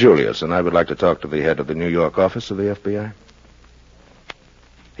name is Julius, and I would like to talk to the head of the New York office of the FBI.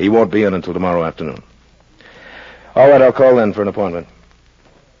 He won't be in until tomorrow afternoon. All right, I'll call in for an appointment.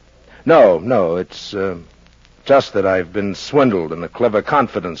 No, it's just that I've been swindled in a clever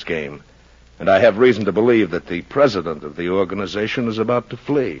confidence game, and I have reason to believe that the president of the organization is about to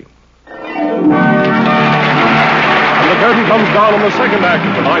flee. And the curtain comes down on the second act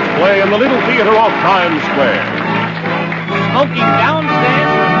of tonight's play in the Little Theater off Times Square. Smoking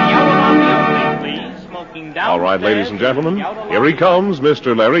downstairs from the outer lobby only, please. Smoking downstairs. All right, ladies and gentlemen, here he comes,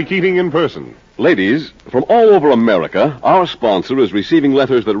 Mr. Larry Keating in person. Ladies, from all over America, our sponsor is receiving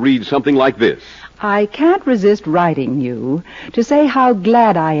letters that read something like this. I can't resist writing you to say how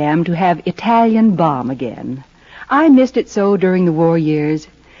glad I am to have Italian Bomb again. I missed it so during the war years.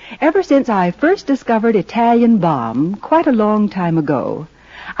 Ever since I first discovered Italian Bomb, quite a long time ago,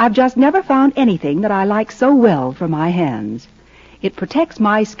 I've just never found anything that I like so well for my hands. It protects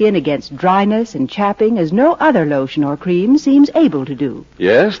my skin against dryness and chapping as no other lotion or cream seems able to do.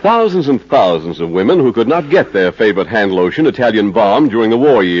 Yes, thousands and thousands of women who could not get their favorite hand lotion, Italian Bomb, during the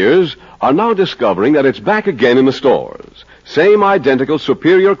war years, are now discovering that it's back again in the stores. Same identical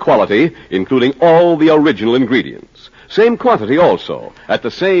superior quality, including all the original ingredients. Same quantity also, at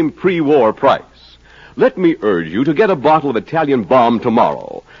the same pre-war price. Let me urge you to get a bottle of Italian Bomb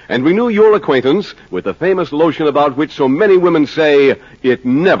tomorrow and renew your acquaintance with the famous lotion about which so many women say it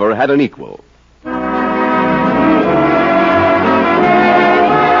never had an equal.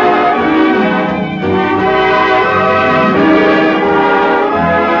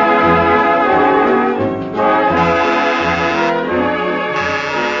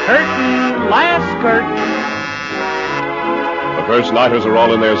 Curtain, last curtain. The first nighters are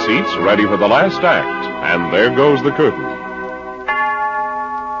all in their seats, ready for the last act. And there goes the curtain.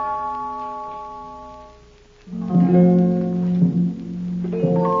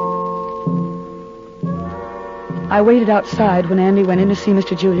 I waited outside when Andy went in to see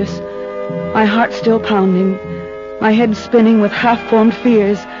Mr. Julius. My heart still pounding, my head spinning with half-formed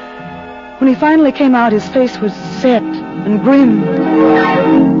fears. When he finally came out, his face was set and grim.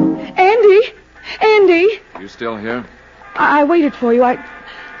 Andy! You still here? I waited for you.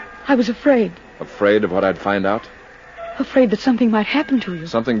 I was afraid. Afraid of what I'd find out? Afraid that something might happen to you.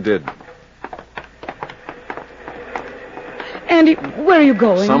 Something did. Andy, where are you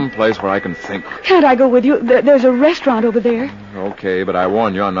going? Someplace where I can think. Can't I go with you? There's a restaurant over there. Okay, but I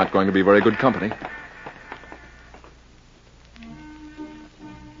warn you, I'm not going to be very good company.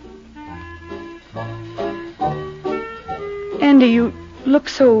 Andy, you look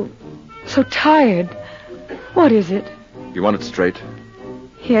so tired. What is it? You want it straight?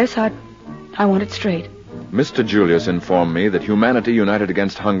 Yes, I want it straight. Mr. Julius informed me that Humanity United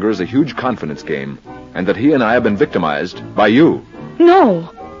Against Hunger is a huge confidence game, and that he and I have been victimized by you.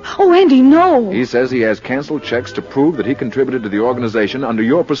 No. Oh, Andy, no. He says he has canceled checks to prove that he contributed to the organization under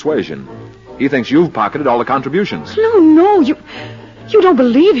your persuasion. He thinks you've pocketed all the contributions. No, you don't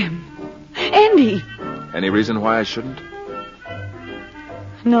believe him. Andy. Any reason why I shouldn't?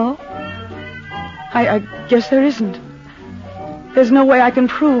 No. I guess there isn't. There's no way I can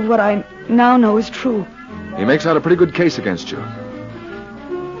prove what I now know is true. He makes out a pretty good case against you.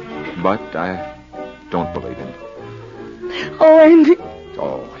 But I don't believe him. Oh, Andy.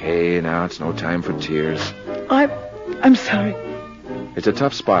 Oh, hey, now it's no time for tears. I'm sorry. It's a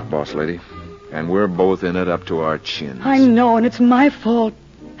tough spot, boss lady. And we're both in it up to our chins. I know, and it's my fault.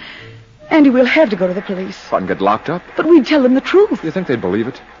 Andy, we'll have to go to the police. What, and get locked up? But we'd tell them the truth. You think they'd believe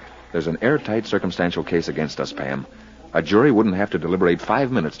it? There's an airtight circumstantial case against us, Pam. A jury wouldn't have to deliberate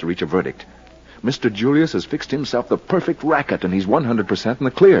 5 minutes to reach a verdict. Mr. Julius has fixed himself the perfect racket, and he's 100% in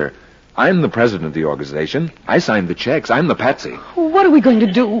the clear. I'm the president of the organization. I signed the checks. I'm the patsy. What are we going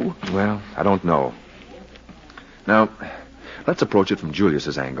to do? Well, I don't know. Now, let's approach it from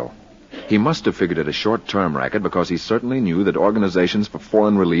Julius's angle. He must have figured it a short-term racket because he certainly knew that organizations for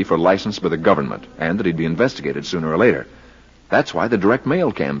foreign relief are licensed by the government and that he'd be investigated sooner or later. That's why the direct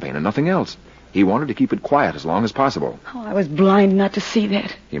mail campaign and nothing else. He wanted to keep it quiet as long as possible. Oh, I was blind not to see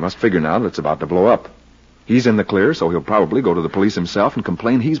that. He must figure now that it's about to blow up. He's in the clear, so he'll probably go to the police himself and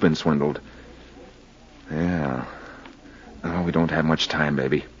complain he's been swindled. Yeah. Oh, we don't have much time,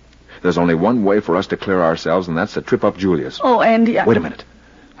 baby. There's only one way for us to clear ourselves, and that's to trip up Julius. Oh, Andy, Wait a minute.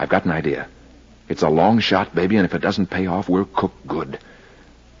 I've got an idea. It's a long shot, baby, and if it doesn't pay off, we're cooked good.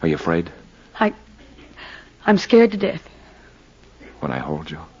 Are you afraid? I'm scared to death. When I hold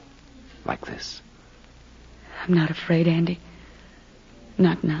you, like this. I'm not afraid, Andy.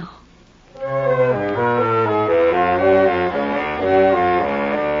 Not now.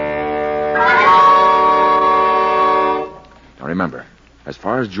 Now remember, as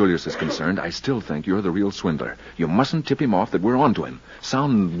far as Julius is concerned, I still think you're the real swindler. You mustn't tip him off that we're onto him.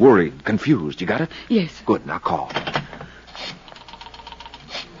 Sound worried, confused. You got it? Yes. Good. Now call.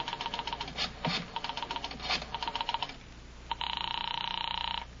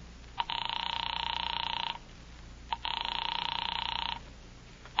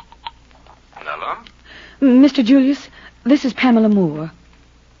 Hello? Mr. Julius, this is Pamela Moore.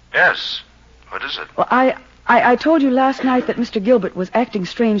 Yes. What is it? Well, I told you last night that Mr. Gilbert was acting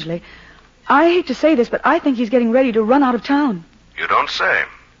strangely. I hate to say this, but I think he's getting ready to run out of town. You don't say.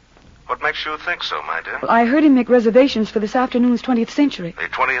 What makes you think so, my dear? Well, I heard him make reservations for this afternoon's 20th Century. The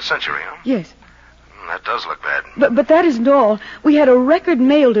 20th Century, huh? Yes. That does look bad. But that isn't all. We had a record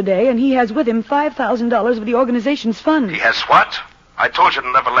mail today, and he has with him $5,000 of the organization's funds. He has what? I told you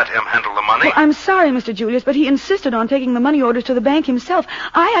to never let him handle the money. Well, I'm sorry, Mr. Julius, but he insisted on taking the money orders to the bank himself.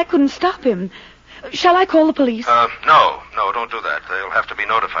 I couldn't stop him. Shall I call the police? No, don't do that. They'll have to be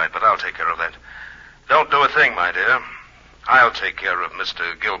notified, but I'll take care of that. Don't do a thing, my dear. I'll take care of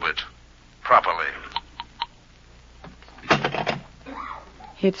Mr. Gilbert properly.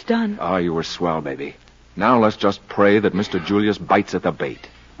 It's done. Oh, you were swell, baby. Now let's just pray that Mr. Julius bites at the bait.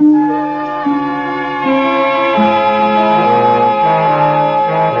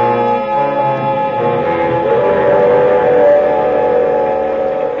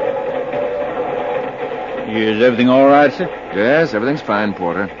 Is everything all right, sir? Yes, everything's fine,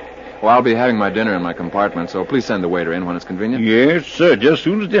 Porter. Well, I'll be having my dinner in my compartment, so please send the waiter in when it's convenient. Yes, sir, just as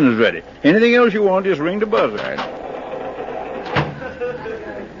soon as dinner's ready. Anything else you want, just ring the buzzer. Right.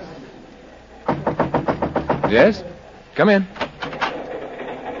 Yes? Come in.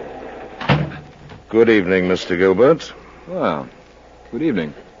 Good evening, Mr. Gilbert. Well, good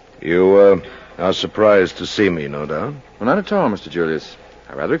evening. You, are surprised to see me, no doubt? Well, not at all, Mr. Julius.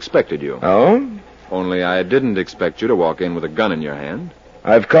 I rather expected you. Oh? Only I didn't expect you to walk in with a gun in your hand.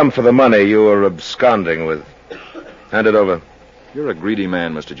 I've come for the money you were absconding with. Hand it over. You're a greedy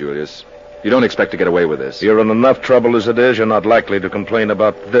man, Mr. Julius. You don't expect to get away with this. You're in enough trouble as it is. You're not likely to complain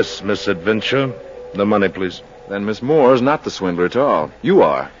about this misadventure. The money, please. Then Miss Moore's not the swindler at all. You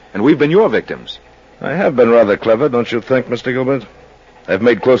are. And we've been your victims. I have been rather clever, don't you think, Mr. Gilbert? I've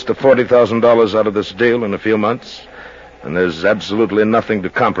made close to $40,000 out of this deal in a few months, and there's absolutely nothing to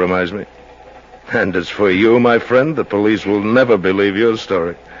compromise me. And as for you, my friend, the police will never believe your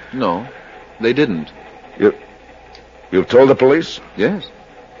story. No, they didn't. You've told the police? Yes.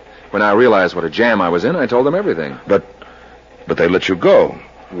 When I realized what a jam I was in, I told them everything. But they let you go.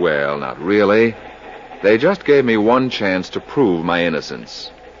 Well, not really. They just gave me one chance to prove my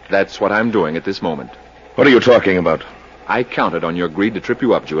innocence. That's what I'm doing at this moment. What are you talking about? I counted on your greed to trip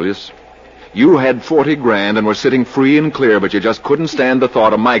you up, Julius. You had $40,000 and were sitting free and clear, but you just couldn't stand the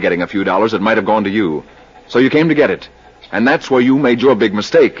thought of my getting a few dollars that might have gone to you. So you came to get it. And that's where you made your big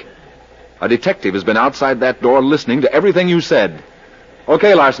mistake. A detective has been outside that door listening to everything you said.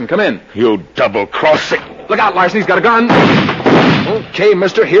 Okay, Larson, come in. You double-crossing... Look out, Larson, he's got a gun. Okay,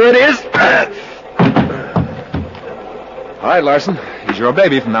 mister, here it is. All right, Larson, he's your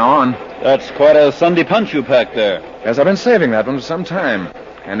baby from now on. That's quite a Sunday punch you packed there. Yes, I've been saving that one for some time.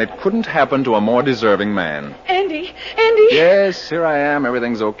 And it couldn't happen to a more deserving man. Andy! Yes, here I am.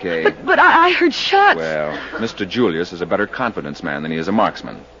 Everything's okay. But I heard shots. Well, Mr. Julius is a better confidence man than he is a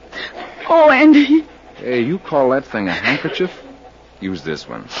marksman. Oh, Andy. Hey, you call that thing a handkerchief? Use this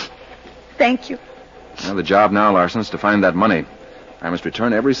one. Thank you. Now, the job now, Larson, is to find that money. I must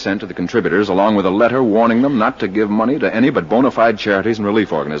return every cent to the contributors, along with a letter warning them not to give money to any but bona fide charities and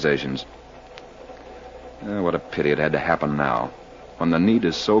relief organizations. What a pity it had to happen now, when the need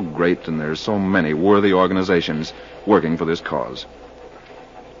is so great and there's so many worthy organizations working for this cause.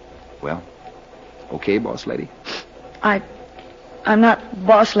 Well, okay, boss lady? I'm not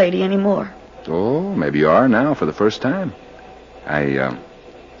boss lady anymore. Oh, maybe you are now for the first time. I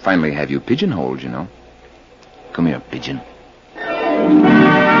finally have you pigeonholed, you know. Come here, pigeon. All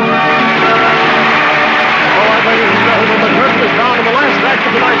right, ladies and gentlemen, the curtain is down on the last act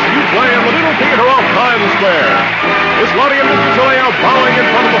of tonight's new play in the Little Theater off Times Square. Miss Lottie and Mr. Soleil are bowing in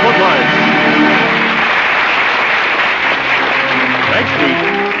front of the footlights. Next week,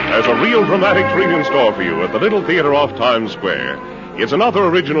 there's a real dramatic treat in store for you at the Little Theater off Times Square. It's another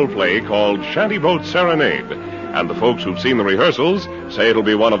original play called Shantyboat Serenade, and the folks who've seen the rehearsals say it'll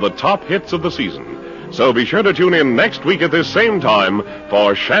be one of the top hits of the season. So be sure to tune in next week at this same time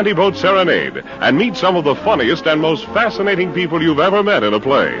for Shantyboat Serenade and meet some of the funniest and most fascinating people you've ever met in a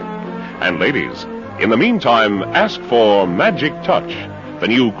play. And ladies, in the meantime, ask for Magic Touch, the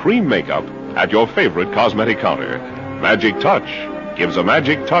new cream makeup at your favorite cosmetic counter. Magic Touch gives a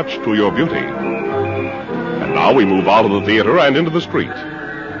magic touch to your beauty. And now we move out of the theater and into the street.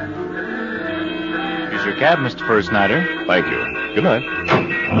 Here's your cab, Mr. First Nighter. Thank you. Good night.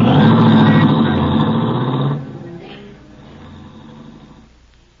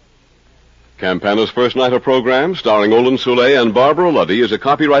 Campana's First Nighter program, starring Olin Soule and Barbara Luddy, is a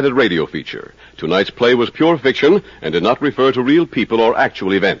copyrighted radio feature. Tonight's play was pure fiction and did not refer to real people or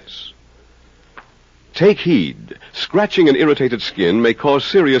actual events. Take heed. Scratching an irritated skin may cause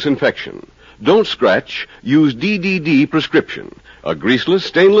serious infection. Don't scratch. Use DDD prescription, a greaseless,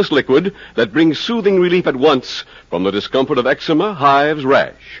 stainless liquid that brings soothing relief at once from the discomfort of eczema, hives,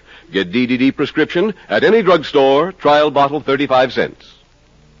 rash. Get DDD prescription at any drugstore, trial bottle 35 cents.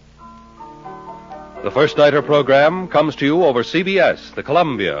 The First Nighter program comes to you over CBS, the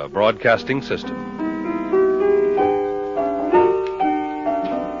Columbia Broadcasting System.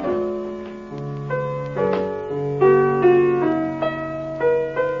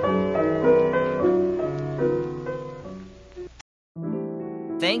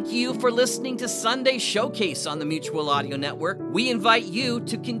 Thank you for listening to Sunday Showcase on the Mutual Audio Network. We invite you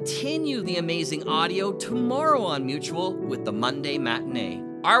to continue the amazing audio tomorrow on Mutual with the Monday Matinee,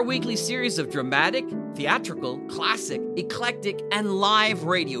 our weekly series of dramatic, theatrical, classic, eclectic, and live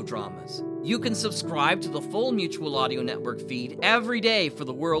radio dramas. You can subscribe to the full Mutual Audio Network feed every day for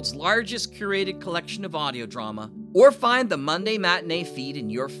the world's largest curated collection of audio drama, or find the Monday Matinee feed in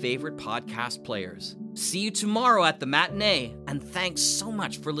your favorite podcast players. See you tomorrow at the Matinee, and thanks so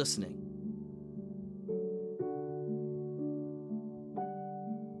much for listening.